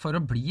og slett for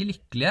å bli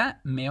lykkelige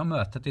med å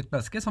møte et nytt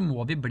menneske, så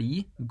må vi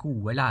bli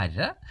gode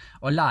lærere.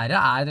 Og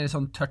lærer et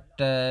sånn tørt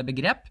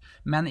begrep,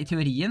 men i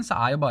teorien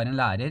så jo bare en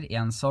lærer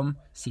en som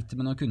sitter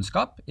med noe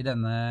kunnskap. I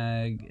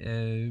denne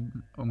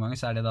omgangen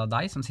så det da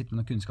deg som sitter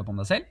med noe kunnskap om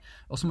deg selv,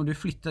 og så må du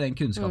flytte den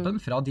kunnskapen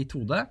fra ditt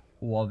hode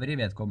over i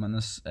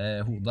vedkommendes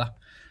hode.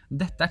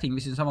 Dette ting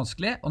vi synes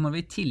vanskelig, og når vi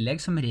i tillegg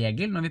som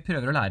regel, når vi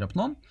prøver å lære opp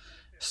noen,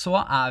 så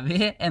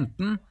vi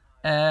enten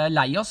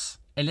lei oss,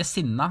 eller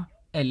sinna,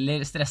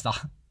 eller stressa.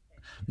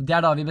 Det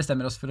da vi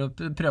bestemmer oss for å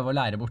prøve å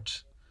lære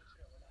bort.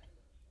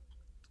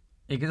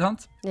 Ikke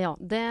sant? Ja,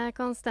 det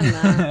kan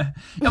stemme.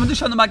 Ja, men du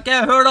skjønner meg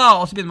ikke, hør da!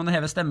 Og så begynner man å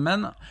heve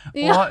stemmen.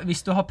 Ja. Og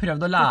hvis du har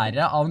prøvd å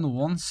lære av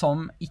noen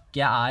som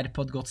ikke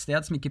på et godt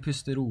sted, som ikke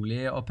puster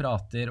rolig og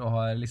prater og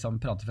har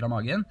liksom prater fra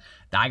magen,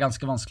 det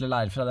ganske vanskelig å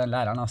lære fra den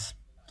læreren, altså.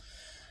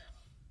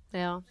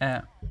 Ja.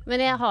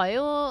 Men jeg har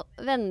jo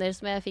venner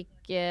som jeg fikk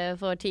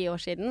for 10 år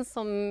siden,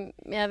 som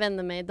jeg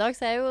venner med i dag,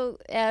 så jeg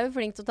jo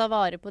flink til å ta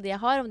vare på de jeg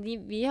har, og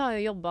vi har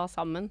jo jobbet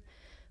sammen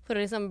for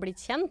å liksom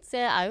blitt kjent,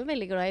 så jeg jo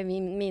veldig glad i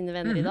mine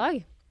venner i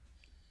dag.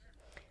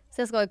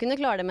 Så jeg skal jo kunne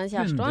klare det med en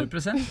kjæreste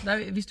også.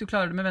 100%. Hvis du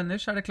klarer det med venner,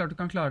 så det klart du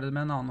kan klare det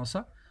med en annen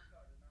også.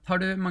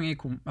 Har du mange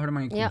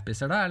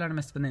kompiser da, eller det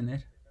mest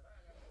venninner?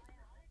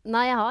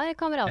 Nei, jeg har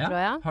kamerater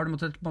også, ja. Har du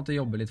måttet på en måte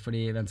jobbe litt for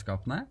de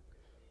vennskapene?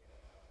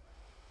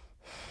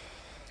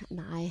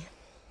 Nei,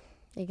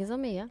 ikke så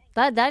mye.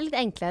 Det litt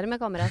enklere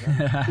med kamerater.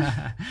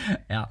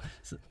 Ja,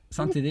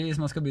 samtidig hvis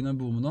man skal begynne å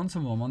bo med noen,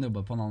 så må man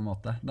jobbe på en annen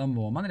måte. Da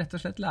må man rett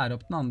og slett lære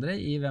opp den andre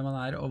i hvem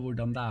man og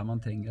hvordan det man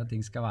trenger at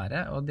ting skal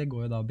være, og det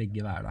går jo da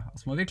begge hver da.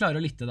 Så må vi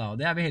klare å lytte da,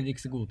 og det vi heller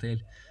ikke så gode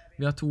til.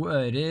 Vi har 2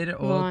 ører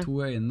og 2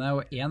 øyne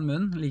og 1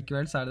 munn,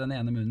 likevel så det den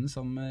ene munnen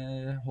som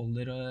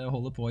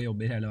holder på og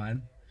jobber hele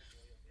veien.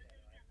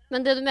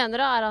 Men det du mener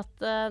da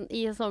at i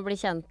en sånn bli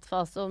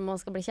kjent-fase, om man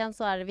skal bli kjent,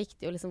 så det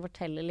viktig å liksom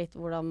fortelle litt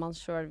hvordan man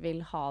selv vil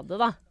ha det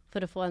da,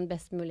 for å få en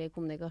best mulig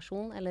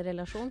kommunikasjon eller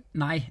relasjon?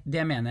 Nei,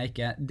 det mener jeg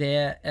ikke.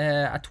 Det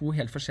 2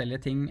 helt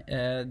forskjellige ting.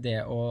 Det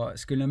å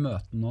skulle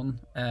møte noen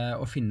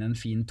og finne en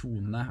fin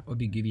tone og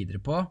bygge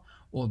videre på,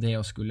 og det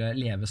å skulle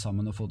leve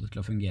sammen og få det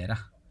til å fungere.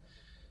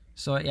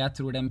 Så jeg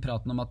tror den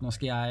praten om at nå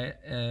skal jeg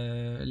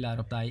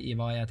lære opp deg i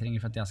hva jeg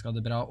trenger for at jeg skal ha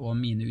det bra, og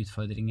mine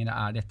utfordringer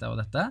dette og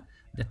dette,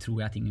 det tror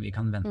jeg ting vi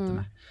kan vente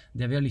med.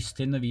 Det vi har lyst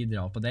til når vi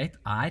drar på date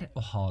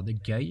å ha det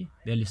gøy,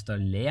 vi har lyst til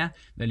å le,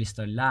 vi har lyst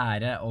til å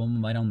lære om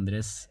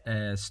hverandres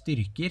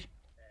styrker,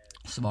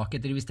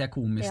 svakheter hvis de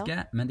komiske,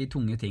 men de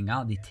tunge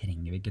tingene, de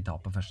trenger vi ikke ta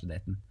på første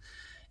daten.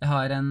 Jeg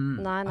har en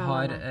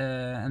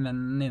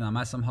venninne av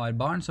meg som har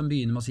barn, som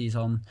begynner med å si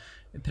sånn,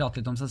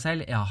 prate litt om seg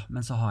selv, ja,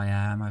 men så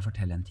må jeg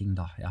fortelle en ting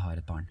da, jeg har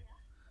et barn.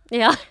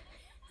 Ja.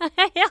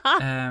 Ja.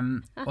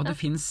 Og det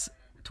finnes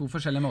 2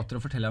 forskjellige måter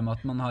å fortelle om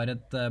at man har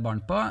et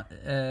barn på.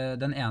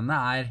 Den ene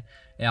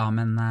ja,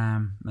 men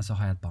så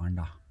har jeg et barn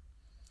da.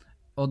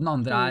 Og den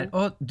andre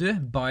du,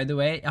 by the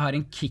way, jeg har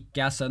en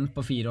kick-ass sønn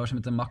på 4 år som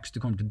heter Max, du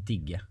kommer til å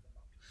digge.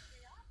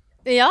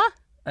 Ja.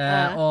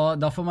 Og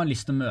da får man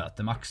lyst til å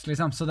møte Max,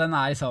 liksom. Så den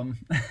liksom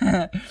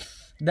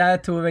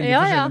det 2 veldig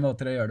forskjellige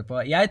måter å gjøre det på.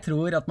 Jeg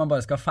tror at man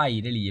bare skal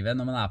feire livet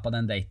når man på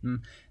den daten.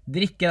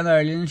 Drikke den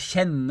ølen,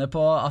 kjenne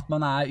på at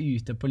man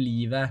ute på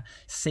livet,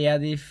 se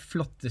de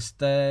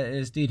flotteste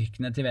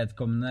styrkene til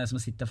vedkommende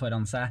som sitter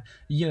foran seg,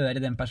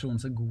 gjøre den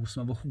personen så god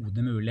som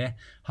overhodet mulig,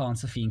 ha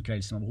en så fin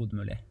kveld som overhodet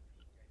mulig.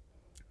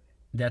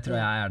 Det tror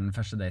jeg den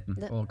første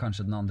daten, og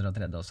kanskje den andre og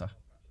tredje også.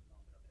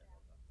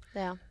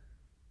 Ja.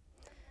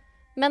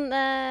 Men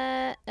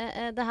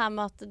det her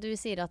med at du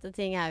sier at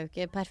ting jo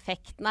ikke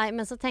perfekt. Nei,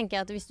 men så tenker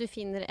jeg at hvis du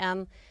finner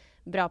en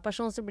bra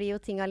person, så blir jo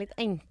tingene litt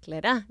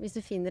enklere. Hvis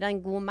du finner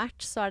en god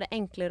match, så det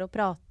enklere å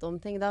prate om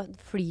ting. Da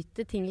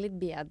flyter ting litt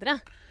bedre.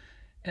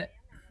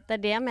 Det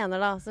det jeg mener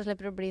da, så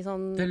slipper det å bli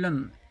sånn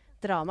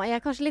drama.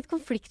 Jeg kanskje litt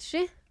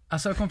konfliktsky.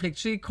 Altså,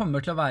 konfliktsky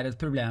kommer til å være et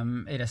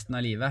problem i resten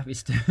av livet,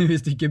 hvis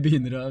du ikke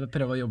begynner å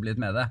prøve å jobbe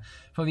litt med det.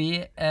 For vi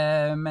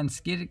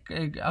mennesker,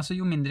 altså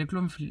jo mindre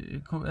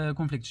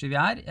konfliktsky vi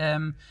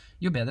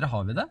jo bedre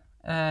har vi det,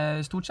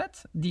 stort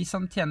sett. De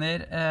som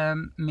tjener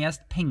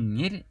mest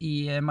penger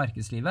i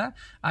markedslivet,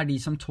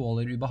 de som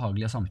tåler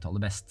ubehagelige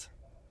samtaler best.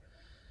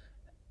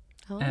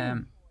 Jo,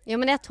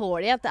 men jeg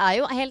tåler at det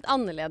jo helt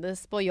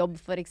annerledes på jobb,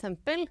 for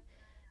eksempel,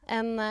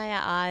 enn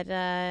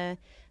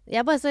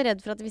jeg bare så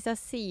redd for at hvis jeg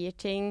sier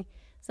ting,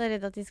 så jeg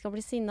redd at de skal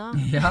bli sinna.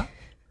 Ja.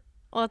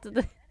 Og at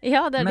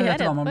ja, det men jeg vet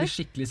du hva redd man for. blir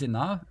skikkelig sinna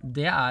av?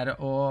 Det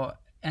å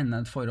ende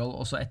et forhold,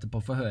 og så etterpå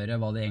få høre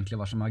hva det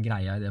egentlig var som var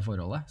greia i det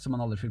forholdet, som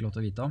man aldri fikk lov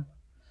til å vite om.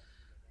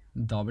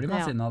 Da blir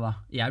man sinna da.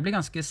 Jeg blir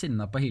ganske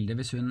sinna på Hilde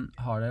hvis hun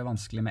har det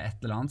vanskelig med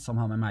et eller annet som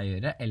har med meg å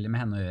gjøre, eller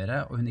med henne å gjøre,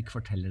 og hun ikke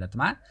forteller det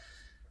til meg.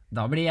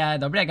 Da blir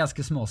jeg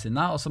ganske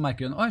småsinna, og så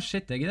merker hun, oi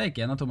shit, det gidder jeg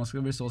ikke, når Thomas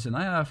skal bli så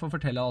sinna, jeg får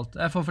fortelle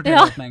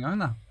alt med en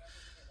gang da.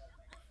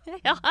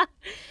 Ja,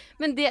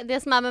 men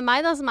det som med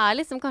meg da, som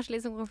liksom kanskje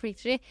litt som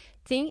konfliktsky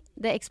ting,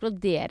 det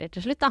eksploderer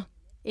til slutt da,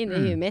 inni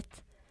huet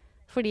mitt.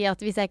 Fordi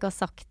at hvis jeg ikke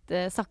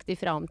har sagt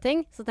ifra om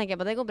ting, så tenker jeg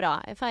på det går bra.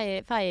 Jeg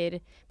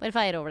bare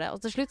feier over det.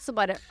 Og til slutt så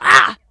bare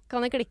kan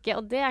det klikke,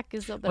 og det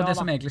ikke så bra. Og det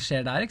som egentlig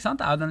skjer der, ikke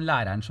sant, jo den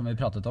læreren som vi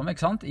pratet om,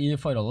 ikke sant? I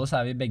forholdet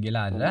så vi begge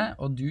lærere,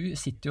 og du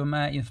sitter jo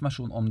med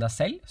informasjon om deg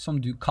selv, som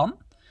du kan,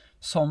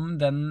 som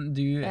den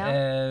du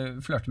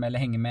flørter med eller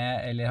henger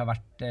med, eller har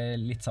vært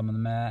litt sammen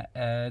med,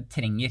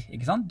 trenger,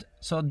 ikke sant?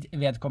 Så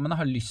vedkommende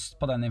har lyst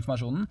på den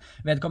informasjonen.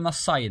 Vedkommende har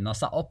signet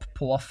seg opp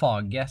på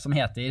faget som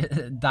heter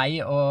deg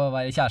og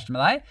være kjæreste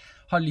med deg,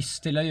 har lyst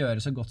til å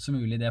gjøre så godt som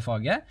mulig i det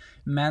faget,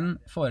 men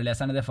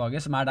foreleseren i det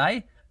faget, som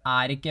deg,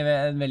 ikke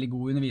en veldig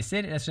god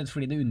underviser, rett og slett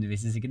fordi det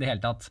undervises ikke i det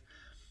hele tatt.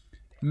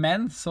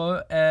 Men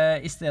så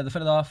i stedet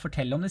for å da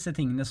fortelle om disse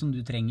tingene som du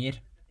trenger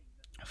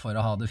for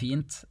å ha det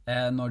fint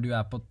når du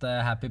på et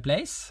happy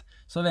place,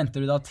 så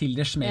venter du da til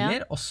det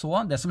smeller, og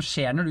så det som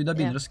skjer når du da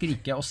begynner å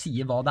skrike og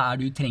sier hva det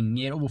du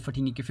trenger og hvorfor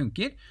ting ikke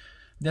funker,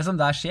 det som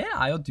der skjer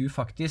jo at du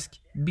faktisk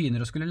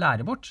begynner å skulle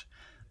lære bort.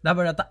 Det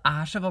bare at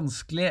det så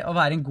vanskelig å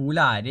være en god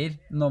lærer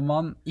når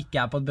man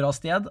ikke på et bra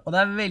sted, og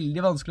det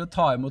veldig vanskelig å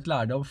ta imot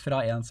lærdom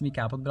fra en som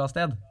ikke på et bra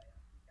sted.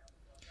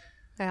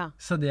 Ja.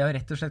 Så det å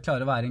rett og slett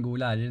klare å være en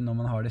god lærer når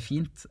man har det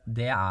fint,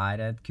 det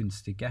et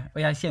kunststykke. Og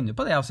jeg kjenner jo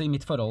på det også i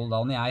mitt forhold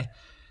da, når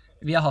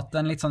vi har hatt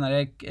en litt sånn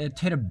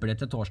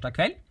trøblete torsdag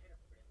kveld.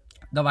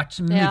 Det har vært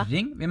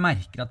murring, vi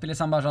merker at vi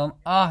liksom bare sånn,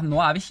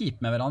 nå vi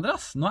kjipe med hverandre,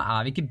 ass. Nå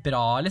vi ikke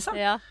bra, liksom.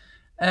 Ja.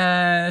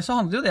 Så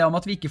handler jo det om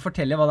at vi ikke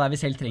forteller hva det vi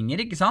selv trenger,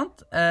 ikke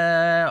sant?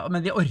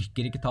 Men vi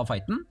orker ikke ta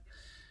fighten.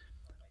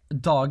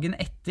 Dagen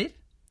etter,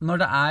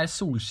 når det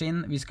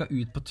solskinn, vi skal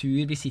ut på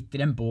tur, vi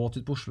sitter i en båt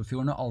ut på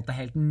Oslofjorden, og alt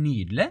helt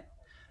nydelig.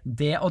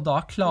 Det å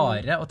da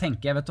klare å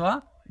tenke, vet du hva?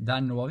 Det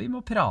nå vi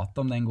må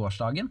prate om den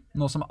gårsdagen,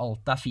 nå som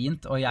alt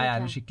fint, og jeg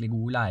en skikkelig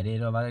god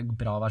lærer og en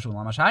bra versjon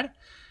av meg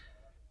selv.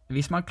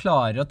 Hvis man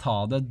klarer å ta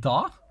det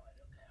da,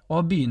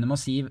 og begynne med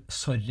å si,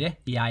 sorry,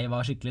 jeg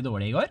var skikkelig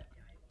dårlig i går,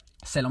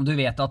 selv om du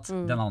vet at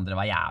den andre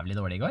var jævlig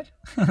dårlig i går.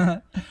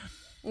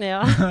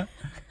 Ja.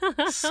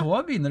 Så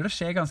begynner det å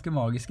skje ganske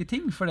magiske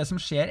ting, for det som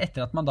skjer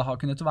etter at man da har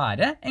kunnet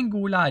være en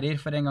god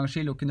lærer for en gangs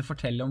skyld, og kunne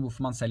fortelle om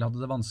hvorfor man selv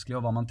hadde det vanskelig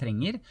og hva man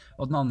trenger,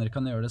 og den andre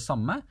kan gjøre det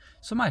samme,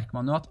 så merker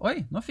man jo at,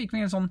 oi, nå fikk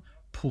vi en sånn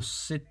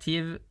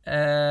positiv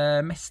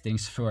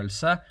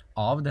mestringsfølelse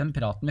av den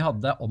praten vi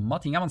hadde om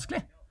at ting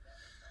vanskelig.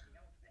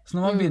 Så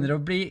når man begynner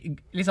å bli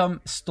liksom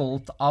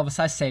stolt av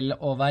seg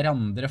selv og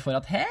hverandre for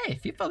at, hei,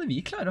 fy fader, vi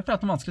klarer å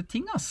prate om vanskelige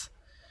ting, ass.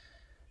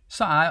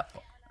 Så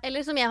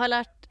Eller som jeg har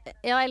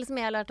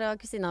lært av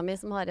kusina mi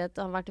som har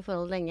vært i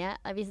forhold lenge,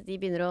 hvis det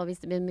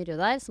blir mye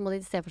der, så må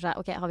de se for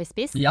seg, ok, har vi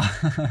spist? Ja.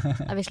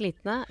 Vi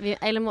slitne?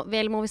 Eller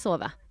må vi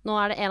sove?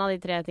 Nå det en av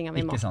de 3 tingene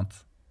vi må. Ikke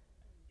sant.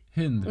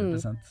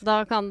 100%.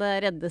 Da kan det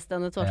reddes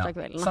denne torsdag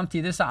kvelden. Ja.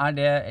 Samtidig så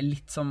det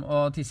litt som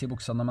å tisse i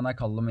buksa når man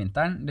kald om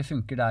vinteren. Det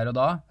funker der og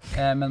da,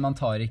 men man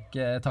tar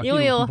ikke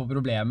roten på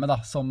problemet da,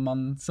 som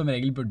man som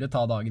regel burde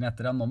ta dagen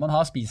etter når man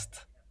har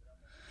spist.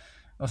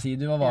 Og si,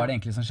 hva var det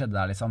egentlig som skjedde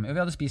der liksom? Jo,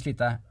 vi hadde spist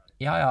lite.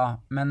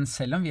 Ja, men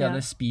selv om vi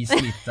hadde spist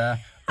lite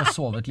og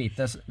sovet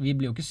lite, vi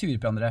blir jo ikke sure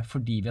på hverandre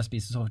fordi vi har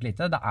spist og sovet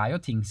lite. Det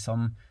jo ting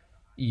som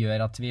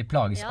gjør at vi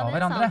plages av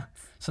hverandre.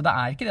 Så det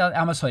ikke det at,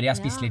 ja, men sorry, jeg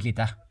spiste litt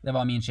lite. Det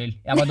var min skyld.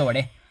 Jeg var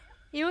dårlig.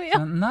 Jo.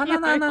 Nei,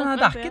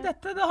 det ikke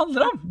dette det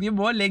handler om. Vi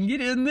må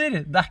lenger under.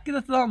 Det ikke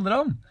dette det handler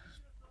om.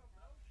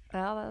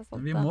 Ja, det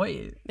sant.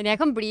 Men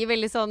jeg kan bli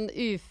veldig sånn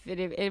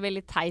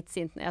veldig teit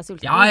sint når jeg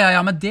sulter.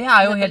 Ja, men det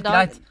jo helt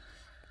greit.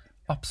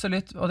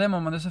 Absolutt, og det må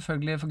man jo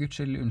selvfølgelig for Guds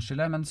skyld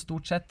unnskylde, men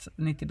stort sett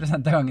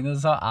 90% av gangene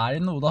så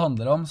det noe det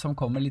handler om som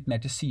kommer litt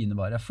mer til syne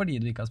bare fordi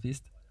du ikke har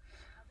spist.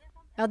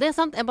 Ja, det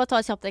sant. Jeg bare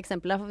tar et kjapt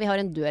eksempel her, for vi har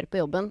en dør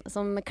på jobben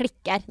som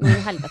klikker noe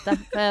i helvete.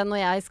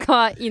 Når jeg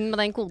skal inn med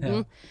den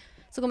koden,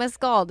 så kommer jeg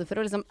skade for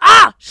å liksom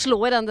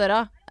slå i den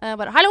døra.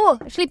 Bare, hallo,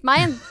 slipp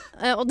meg inn!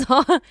 Og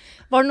da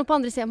var det noe på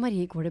andre siden.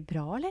 Marie, går det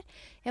bra, eller?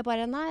 Jeg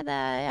bare, nei,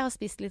 jeg har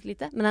spist litt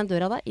lite. Men den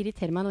døra da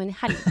irriterer meg noe inn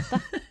i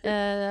helvete.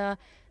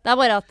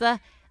 Det bare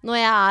at når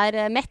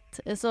jeg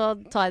mett, så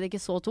tar jeg det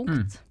ikke så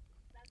tungt.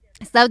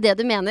 Så det jo det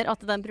du mener,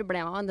 at den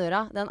problemet med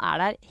døra, den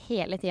der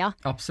hele tiden.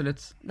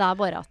 Absolutt. Det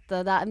bare at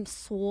det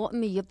så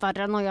mye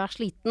verre når jeg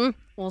sliten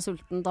og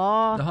sulten da.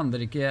 Det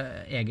handler ikke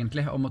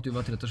egentlig om at du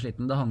var trøtt og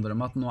sliten, det handler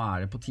om at nå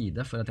det på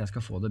tide for at jeg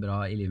skal få det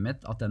bra i livet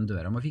mitt, at den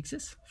døra må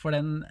fikses. For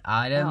den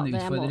en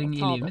utfordring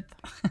i livet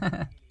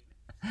mitt.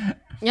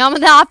 Ja,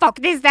 men det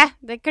faktisk det.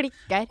 Det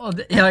klikker.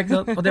 Ikke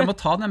sant? Og det må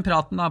ta den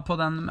praten da, på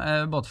den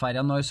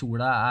båtferien når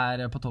sola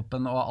på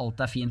toppen og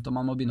alt fint, og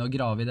man må begynne å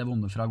grave i det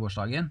vonde fra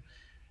gårsdagen.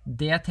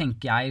 Det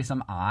tenker jeg liksom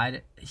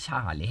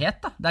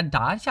kjærlighet da. Det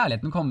der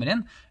kjærligheten kommer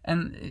inn.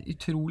 En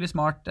utrolig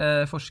smart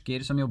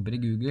forsker som jobber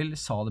i Google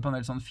sa det på en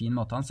veldig sånn fin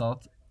måte. Han sa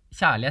at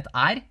kjærlighet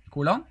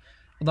kolon.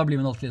 Og da blir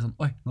man alltid litt sånn,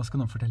 oi, nå skal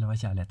noen fortelle hva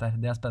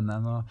kjærlighet Det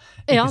spennende.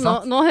 Ja,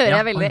 nå hører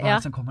jeg veldig, oi, hva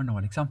som kommer nå,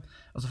 liksom.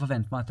 Og så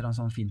forventer man etter en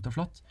sånn fint og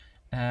flott.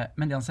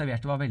 Men det han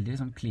serverte var veldig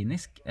liksom,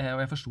 klinisk,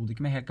 og jeg forstod det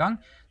ikke med helt gang.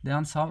 Det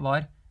han sa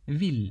var,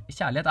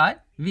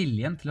 kjærlighet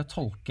viljen til å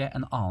tolke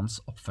en annens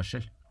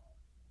oppførsel.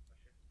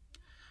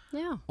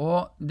 Ja.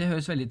 Og det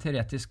høres veldig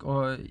teoretisk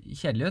og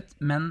kjedelig ut,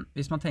 men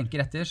hvis man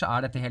tenker etter, så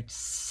dette helt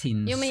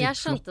sinnssykt flott. Jo, men jeg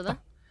skjønte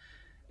det.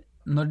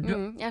 Når du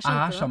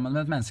sammen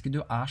med et menneske du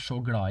så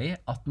glad i,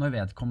 at når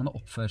vedkommende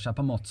oppfører seg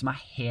på en måte som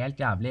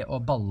helt jævlig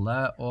og balle,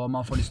 og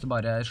man får lyst til å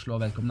bare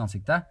slå vedkommende i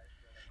ansiktet,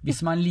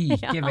 hvis man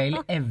likevel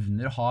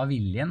evner å ha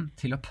viljen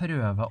til å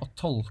prøve å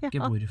tolke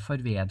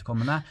hvorfor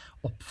vedkommende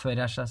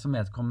oppfører seg som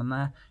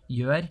vedkommende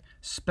gjør,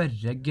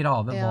 spørre,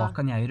 grave, hva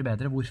kan jeg gjøre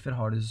bedre,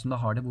 hvorfor har du det som du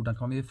har det, hvordan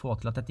kan vi få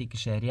til at dette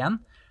ikke skjer igjen,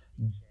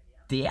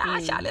 det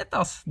kjærlighet,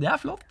 ass, det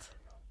flott.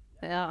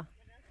 Ja.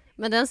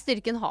 Men den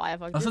styrken har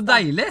jeg faktisk. Altså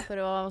deilig! For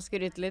å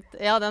skryte litt.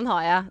 Ja, den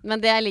har jeg.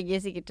 Men det ligger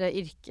sikkert til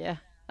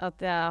yrket.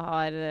 At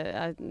jeg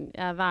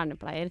er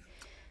vernepleier.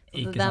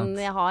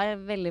 Jeg har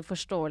veldig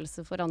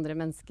forståelse for andre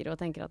mennesker og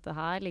tenker at det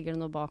her ligger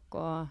det noe bak.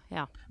 Og,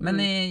 ja. Men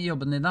i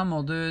jobben din da,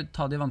 må du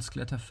ta de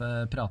vanskelige, tøffe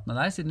pratene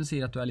der, siden du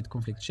sier at du litt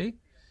konfliktsky?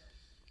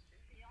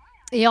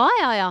 Ja.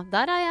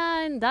 Der er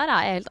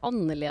jeg helt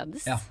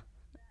annerledes. Ja.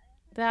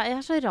 Jeg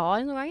så rar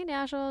noen ganger.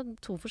 Jeg så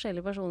 2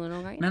 forskjellige personer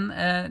noen ganger. Men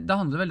det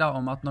handler vel da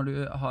om at når du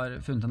har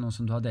funnet noen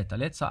som du har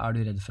datet litt, så du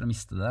redd for å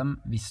miste dem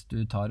hvis du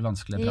tar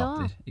vanskelige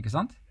prater, ikke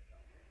sant?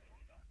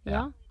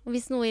 Ja. Og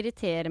hvis noe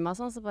irriterer meg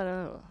sånn, så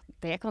bare,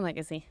 det kan jeg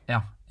ikke si. Ja,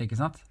 ikke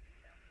sant?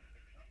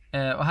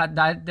 Og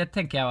det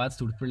tenker jeg et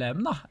stort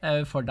problem da,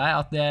 for deg,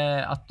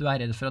 at du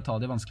redd for å ta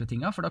de vanskelige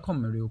tingene, for da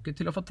kommer du jo ikke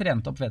til å få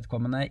trent opp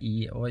vedkommende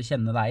i å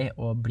kjenne deg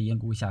og bli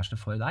en god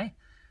kjæreste for deg.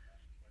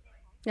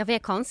 Ja, for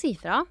jeg kan si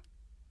fra.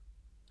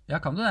 Ja,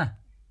 kan du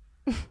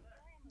det?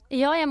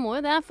 Ja, jeg må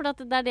jo det, for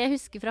det det jeg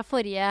husker fra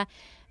forrige,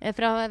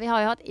 vi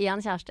har jo hatt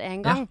en kjæreste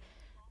en gang,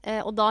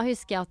 og da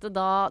husker jeg at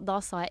da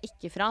sa jeg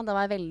ikke fra, da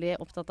var jeg veldig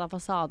opptatt av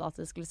fasade, at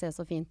det skulle se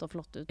så fint og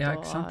flott ut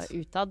og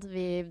utad.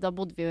 Da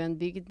bodde vi jo i en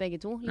bygd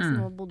begge to,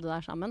 liksom, og bodde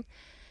der sammen.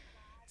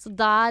 Så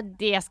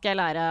det skal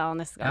jeg lære av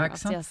neste gang,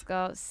 at jeg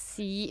skal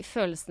si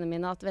følelsene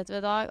mine, at vet du,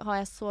 da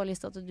har jeg så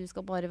lyst til at du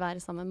skal bare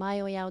være sammen med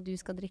meg, og jeg og du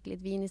skal drikke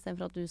litt vin, i stedet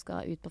for at du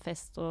skal ut på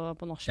fest og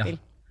på nachspiel.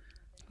 Ja.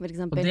 For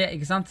eksempel. Og det,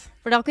 ikke sant?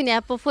 For da kunne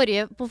jeg på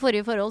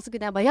forrige forhold, så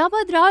kunne jeg bare, ja,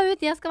 bare dra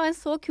ut, jeg skal være en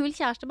så kul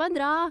kjæreste, bare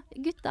dra,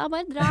 gutta,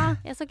 bare dra.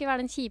 Jeg skal ikke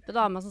være den kjipe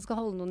dama som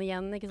skal holde noen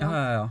igjen, ikke sant?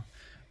 Ja.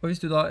 Og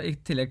hvis du da i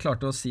tillegg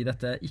klarte å si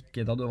dette,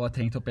 ikke da du var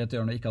trengt opp i et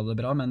hjørne og ikke hadde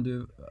det bra, men du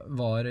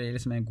var i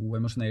liksom en god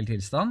emosjonell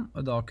tilstand,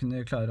 og da kunne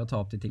du klare å ta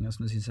opp de tingene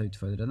som du synes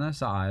utfordrende,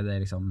 så jo det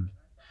liksom,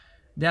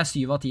 det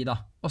 7 av 10 da.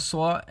 Og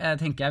så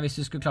tenker jeg, hvis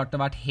du skulle klart å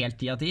vært helt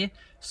 10 av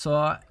 10, så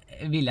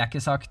ville jeg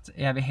ikke sagt,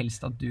 jeg vil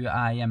helst at du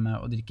hjemme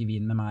og drikker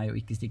vin med meg og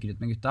ikke stikker ut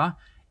med gutta.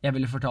 Jeg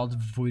ville fortalt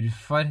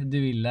hvorfor du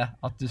ville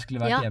at du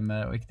skulle vært hjemme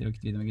og ikke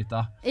drukket vin med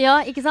gutta. Ja,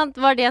 ikke sant?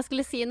 Var det jeg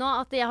skulle si nå,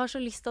 at jeg har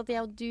så lyst til at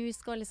jeg og du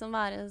skal liksom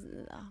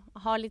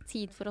ha litt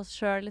tid for oss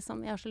selv,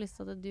 liksom. Jeg har så lyst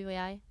til at du og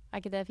jeg,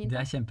 ikke det fint?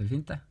 Det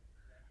kjempefint det.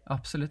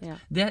 Absolutt. Ja.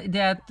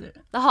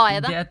 Da har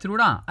jeg det. Det jeg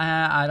tror da,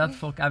 at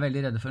folk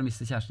veldig redde for å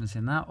miste kjærestene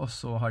sine, og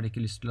så har de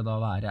ikke lyst til å da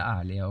være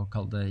ærlige og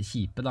kalle det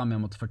kjipe da,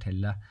 med å måtte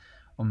fortelle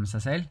om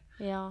seg selv.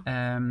 Ja.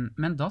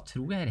 Men da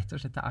tror jeg rett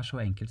og slett det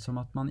så enkelt som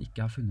at man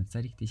ikke har funnet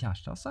seg riktig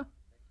kjæreste, altså.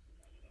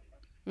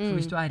 For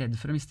hvis du redd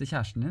for å miste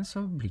kjæresten din,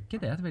 så blir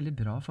ikke det et veldig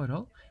bra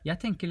forhold. Jeg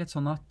tenker litt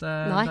sånn at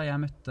da jeg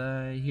møtte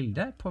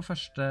Hilde på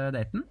første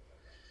daten,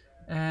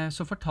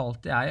 så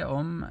fortalte jeg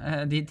om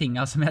de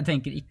tingene som jeg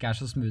tenker ikke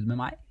så smooth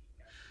med meg.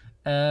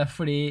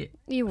 For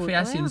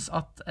jeg synes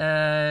at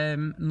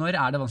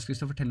når det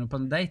vanskeligst å fortelle noe på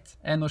en date?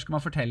 Når skal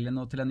man fortelle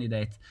noe til en ny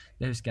date?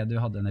 Det husker jeg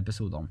du hadde en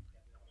episode om.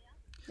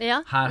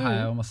 Ja. Her har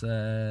jeg jo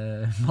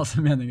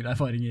masse meninger og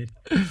erfaringer.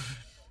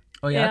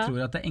 Og jeg tror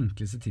at det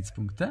enkleste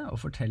tidspunktet å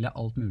fortelle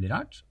alt mulig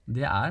rart,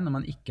 det når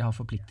man ikke har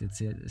forpliktet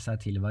seg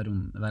til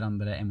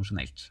hverandre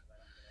emosjonelt.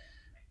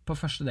 På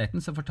første daten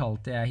så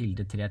fortalte jeg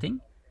Hilde 3 ting.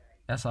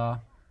 Jeg sa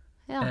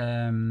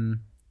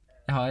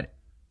jeg har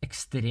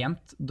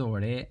ekstremt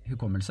dårlig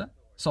hukommelse.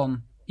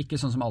 Ikke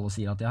sånn som alle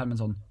sier at jeg har, men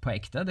sånn på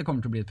ekte. Det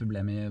kommer til å bli et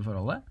problem i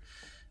forholdet.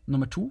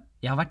 Nummer 2,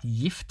 jeg har vært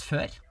gift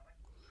før.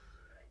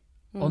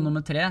 Og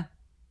nummer 3,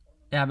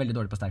 jeg veldig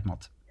dårlig på sterk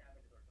mat.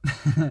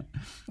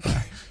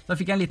 Da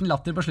fikk jeg en liten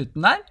latter på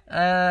slutten der.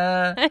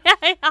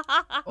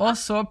 Og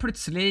så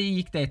plutselig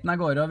gikk daten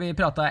av gårde, og vi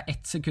pratet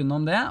 1 sekund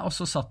om det, og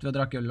så satt vi og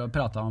drakk øl og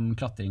pratet om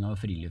klatring og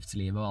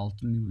friluftsliv og alt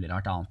mulig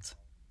rart annet.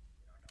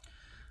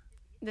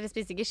 Dere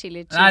spiser ikke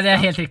chili cheese? Nei, det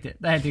helt riktig.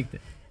 Det helt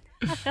riktig.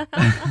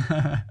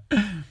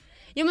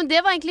 Jo, men det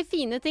var egentlig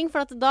fine ting,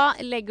 for at da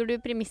legger du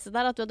premisset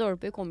der at du dårlig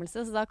på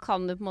hukommelse, så da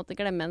kan du på en måte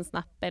glemme en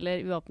snap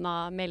eller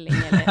uåpnet melding,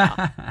 eller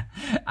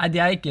Nei,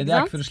 det ikke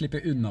for å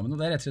slippe unna med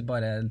noe, det rett og slett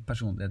bare en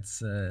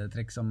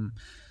personlighetstrekk som...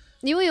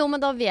 Jo,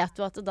 men da vet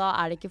du at da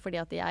det ikke fordi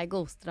at jeg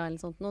ghoster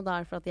eller sånt noe, da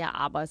det for at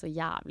jeg bare så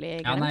jævlig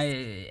glemst.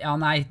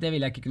 Nei, det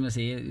vil jeg ikke kunne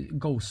si.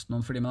 Ghost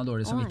noen fordi man har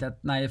dårlig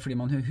samvittighet. Nei,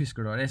 fordi man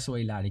husker dårlig, så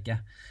ille det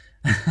ikke.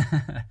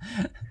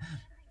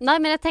 Nei,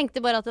 men jeg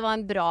tenkte bare at det var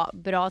en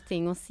bra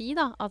ting å si,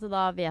 da. At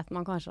da vet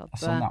man kanskje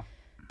at Sånn, ja.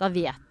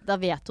 Da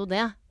vet hun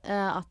det.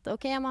 At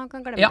ok, man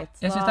kan glemme Ja, litt.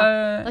 jeg synes Da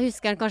det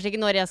husker han kanskje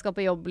ikke når jeg skal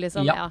på jobb,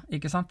 liksom. Ja,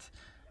 ikke sant?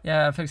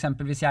 For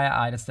eksempel, hvis jeg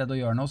er et sted og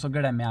gjør noe, så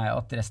glemmer jeg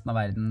at resten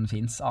av verden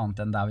finnes,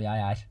 annet enn der hvor jeg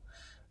er.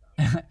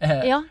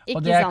 Ja, ikke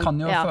og det sant? kan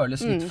jo Ja.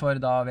 føles litt for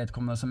da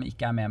vedkommende som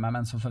ikke er med meg,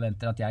 men som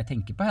forventer at jeg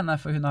tenker på henne,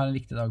 for hun har en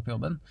viktig dag på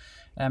jobben.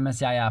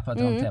 Mens jeg er på et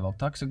eller annet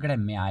TV-opptak, så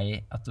glemmer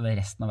jeg at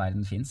resten av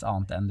verden finnes,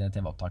 annet enn det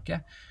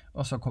TV-opptaket.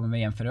 Og så kommer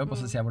vi hjem fra jobb, og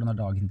så sier jeg hvordan har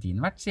dagen din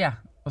vært, sier jeg.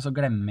 Og så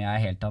glemmer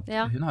jeg helt at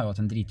hun har jo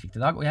hatt en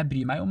dritviktig dag, og jeg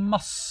bryr meg jo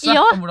masse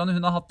om hvordan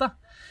hun har hatt det.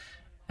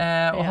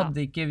 Og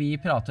hadde ikke vi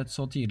pratet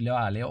så tydelig og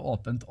ærlig og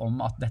åpent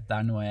om at dette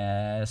er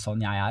noe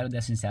sånn jeg er, og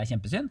det synes jeg er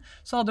kjempesynd,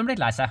 så hadde hun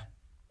blitt lei seg.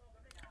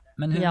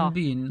 Men hun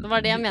begynner, det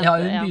var det jeg mente,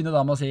 hun begynner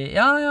da med å si,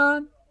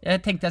 jeg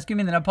tenkte jeg skulle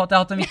minne deg på at jeg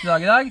har hatt en viktig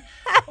dag i dag,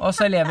 og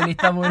så lever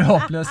litt av hvor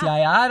håpløs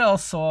jeg er, og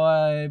så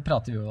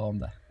prater vi jo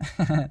om det.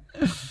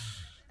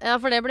 Ja,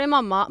 for det blir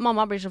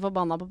mamma blir så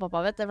forbanna på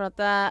pappa, vet du, for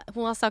at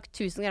hun har sagt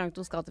 1000 ganger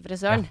at hun skal til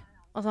frisøren,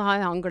 og så har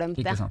jo han glemt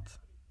det. Ikke sant?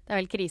 Det er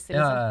vel krise,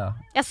 liksom. Ja.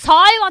 Jeg sa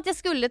jo at jeg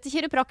skulle til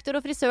kiropraktor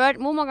og frisør.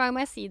 Hvor mange ganger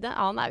må jeg si det?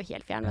 Han er jo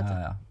helt fjern, vet du.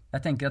 Ja.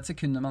 Jeg tenker at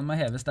sekunder man må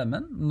heve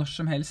stemmen, når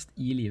som helst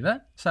i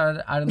livet, så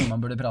er det noe man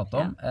burde prate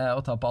om,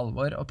 og ta på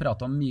alvor, og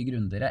prate om mye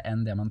grundigere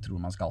enn det man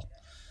tror man skal.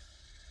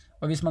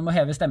 Og hvis man må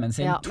heve stemmen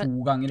sin 2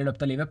 ganger i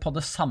løpet av livet på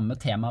det samme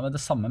temaet med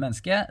det samme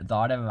mennesket,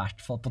 da er det i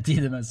hvert fall på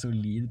tide med en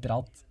solid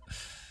prat.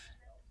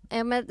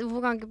 Men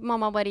hvorfor kan ikke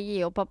mamma bare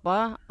gi opp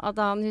pappa?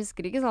 At han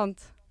husker ikke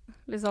sånt?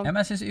 Liksom. Ja,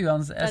 men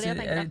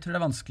jeg tror det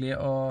er vanskelig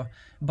å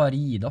bare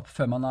gi det opp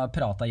før man har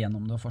pratet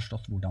gjennom det og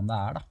forstått hvordan det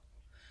er da.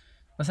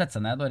 Og sette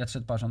seg ned og rett og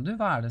slett bare sånn,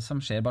 hva er det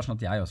som skjer? Bare sånn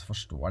at jeg også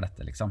forstår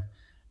dette, liksom.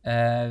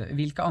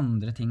 Hvilke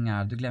andre ting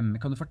er det du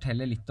glemmer? Kan du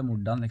fortelle litt om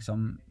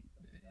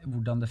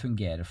hvordan det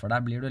fungerer for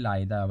deg? Blir du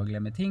lei deg av å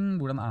glemme ting?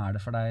 Hvordan er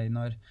det for deg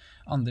når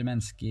andre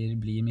mennesker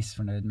blir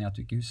misfornøyd med at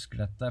du ikke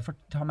husker dette?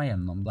 Ta meg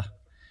gjennom det.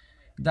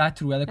 Der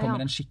tror jeg det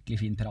kommer en skikkelig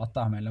fin prat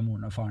da, mellom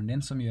moren og faren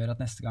din, som gjør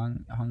at neste gang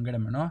han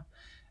glemmer noe,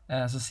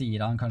 så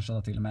sier han kanskje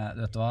da til og med,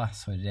 vet du hva,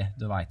 sorry,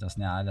 du vet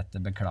hvordan jeg er,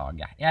 dette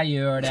beklager jeg. Jeg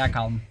gjør det jeg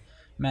kan,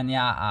 men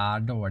jeg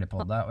er dårlig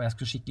på det, og jeg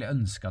skulle skikkelig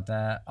ønske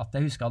at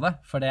jeg husket det,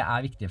 for det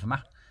er viktig for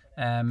meg.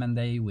 Men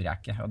det gjorde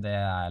jeg ikke, og det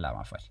er jeg lei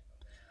meg for.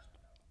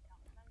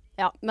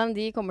 Ja, men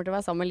de kommer til å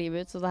være sammen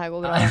livet ut, så det her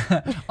går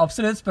bra.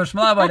 Absolutt,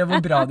 spørsmålet er bare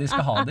hvor bra de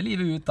skal ha det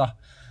livet ut da.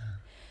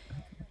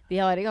 De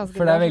har det ganske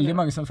for det er veldig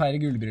mange som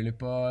feirer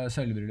gullbryllup og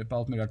sølvbryllup og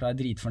alt mulig, og er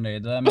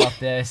dritfornøyde med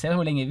at se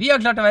hvor lenge vi har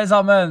klart å være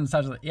sammen. Så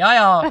er det sånn,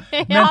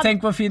 ja, men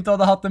tenk hvor fint du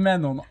hadde hatt det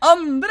med noen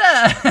andre.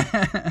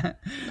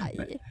 Nei,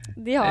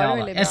 de har det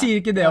veldig bra. Jeg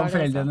sier ikke det om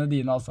foreldrene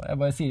dine, altså. Jeg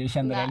bare sier det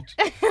generelt.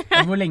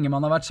 Hvor lenge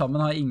man har vært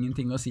sammen har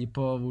ingenting å si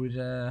på hvor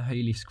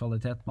høy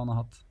livskvalitet man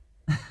har hatt.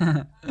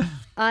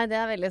 Nei, det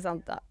er veldig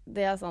sant da.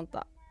 Det er sant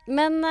da.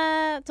 Men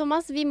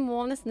Thomas, vi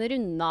må nesten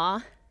runde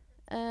av.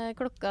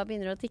 Klokka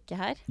begynner å tikke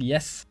her.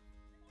 Yes.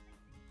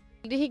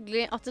 Veldig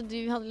hyggelig at du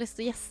hadde lyst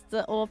til å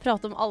gjeste og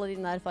prate om alle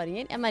dine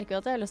erfaringer. Jeg merker jo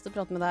at jeg har lyst til å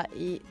prate med deg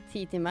i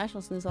 10 timer,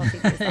 sånn som du sa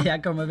tidligere.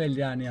 Jeg kommer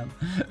veldig gjerne igjen.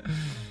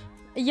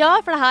 Ja,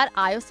 for det her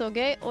er jo så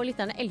gøy, og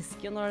lytterne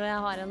elsker jo når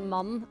jeg har en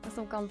mann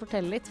som kan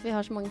fortelle litt, for vi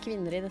har så mange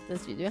kvinner i dette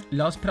studioet.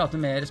 La oss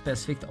prate mer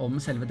spesifikt om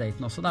selve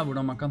daten også, da,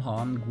 hvordan man kan ha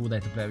en god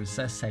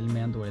dateopplevelse selv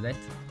med en dårlig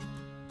date.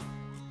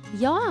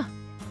 Ja,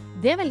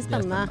 det er veldig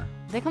spennende.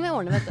 Det kan vi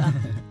ordne, vet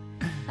du.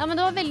 Ja, men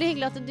det var veldig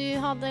hyggelig at du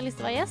hadde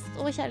lyst til å være gjest,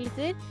 og kjære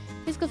lytter,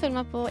 husk å følge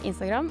meg på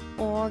Instagram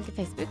og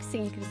Facebook,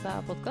 Singelkrisa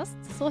podcast.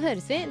 Så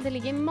høres vi. Det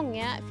ligger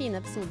mange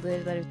fine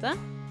episoder der ute.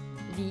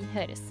 Vi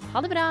høres.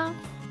 Ha det bra!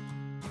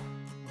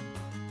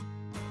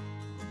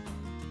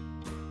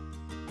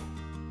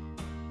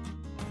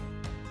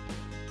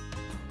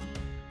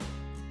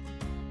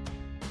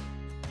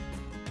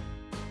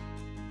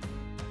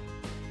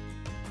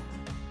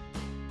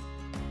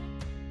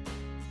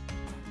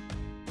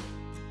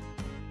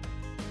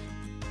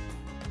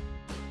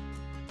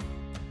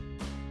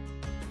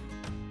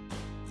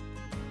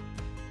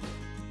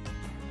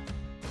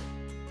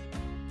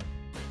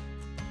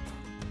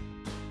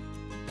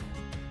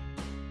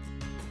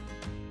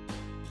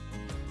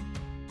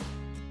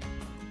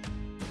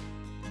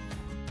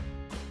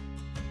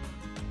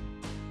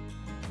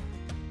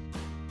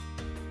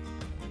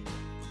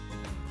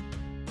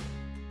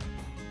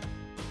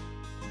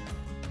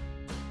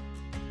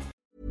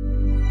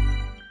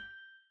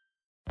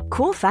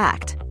 Cool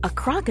fact, a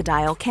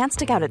crocodile can't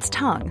stick out its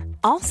tongue.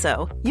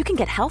 Also, you can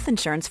get health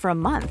insurance for a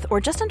month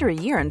or just under a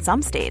year in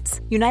some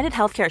states. United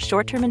Healthcare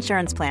short-term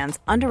insurance plans,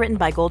 underwritten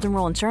by Golden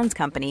Rule Insurance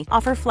Company,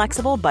 offer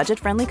flexible,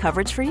 budget-friendly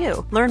coverage for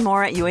you. Learn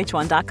more at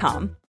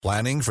uh1.com.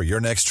 Planning for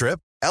your next trip?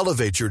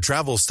 Elevate your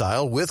travel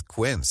style with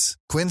Quince.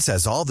 Quince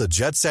has all the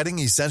jet-setting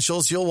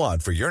essentials you'll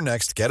want for your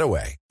next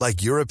getaway,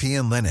 like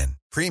European linen,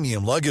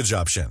 premium luggage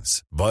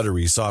options,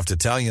 buttery soft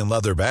Italian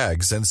leather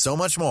bags, and so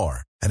much more.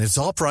 And it's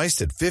all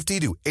priced at 50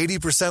 to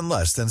 80%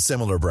 less than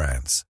similar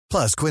brands.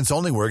 Plus, Quince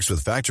only works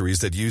with factories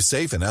that use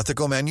safe and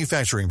ethical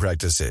manufacturing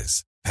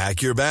practices.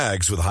 Pack your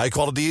bags with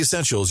high-quality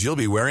essentials you'll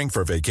be wearing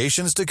for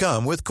vacations to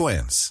come with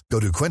Quince. Go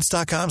to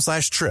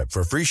quince.com/trip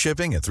for free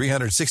shipping and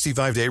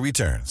 365-day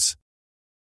returns.